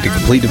by going to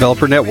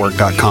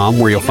CompleteDeveloperNetwork.com,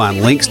 where you'll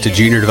find links to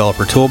Junior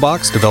Developer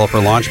Toolbox, Developer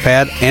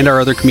Launchpad, and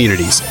our other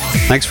communities.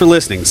 Thanks for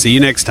listening. See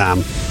you next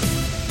time.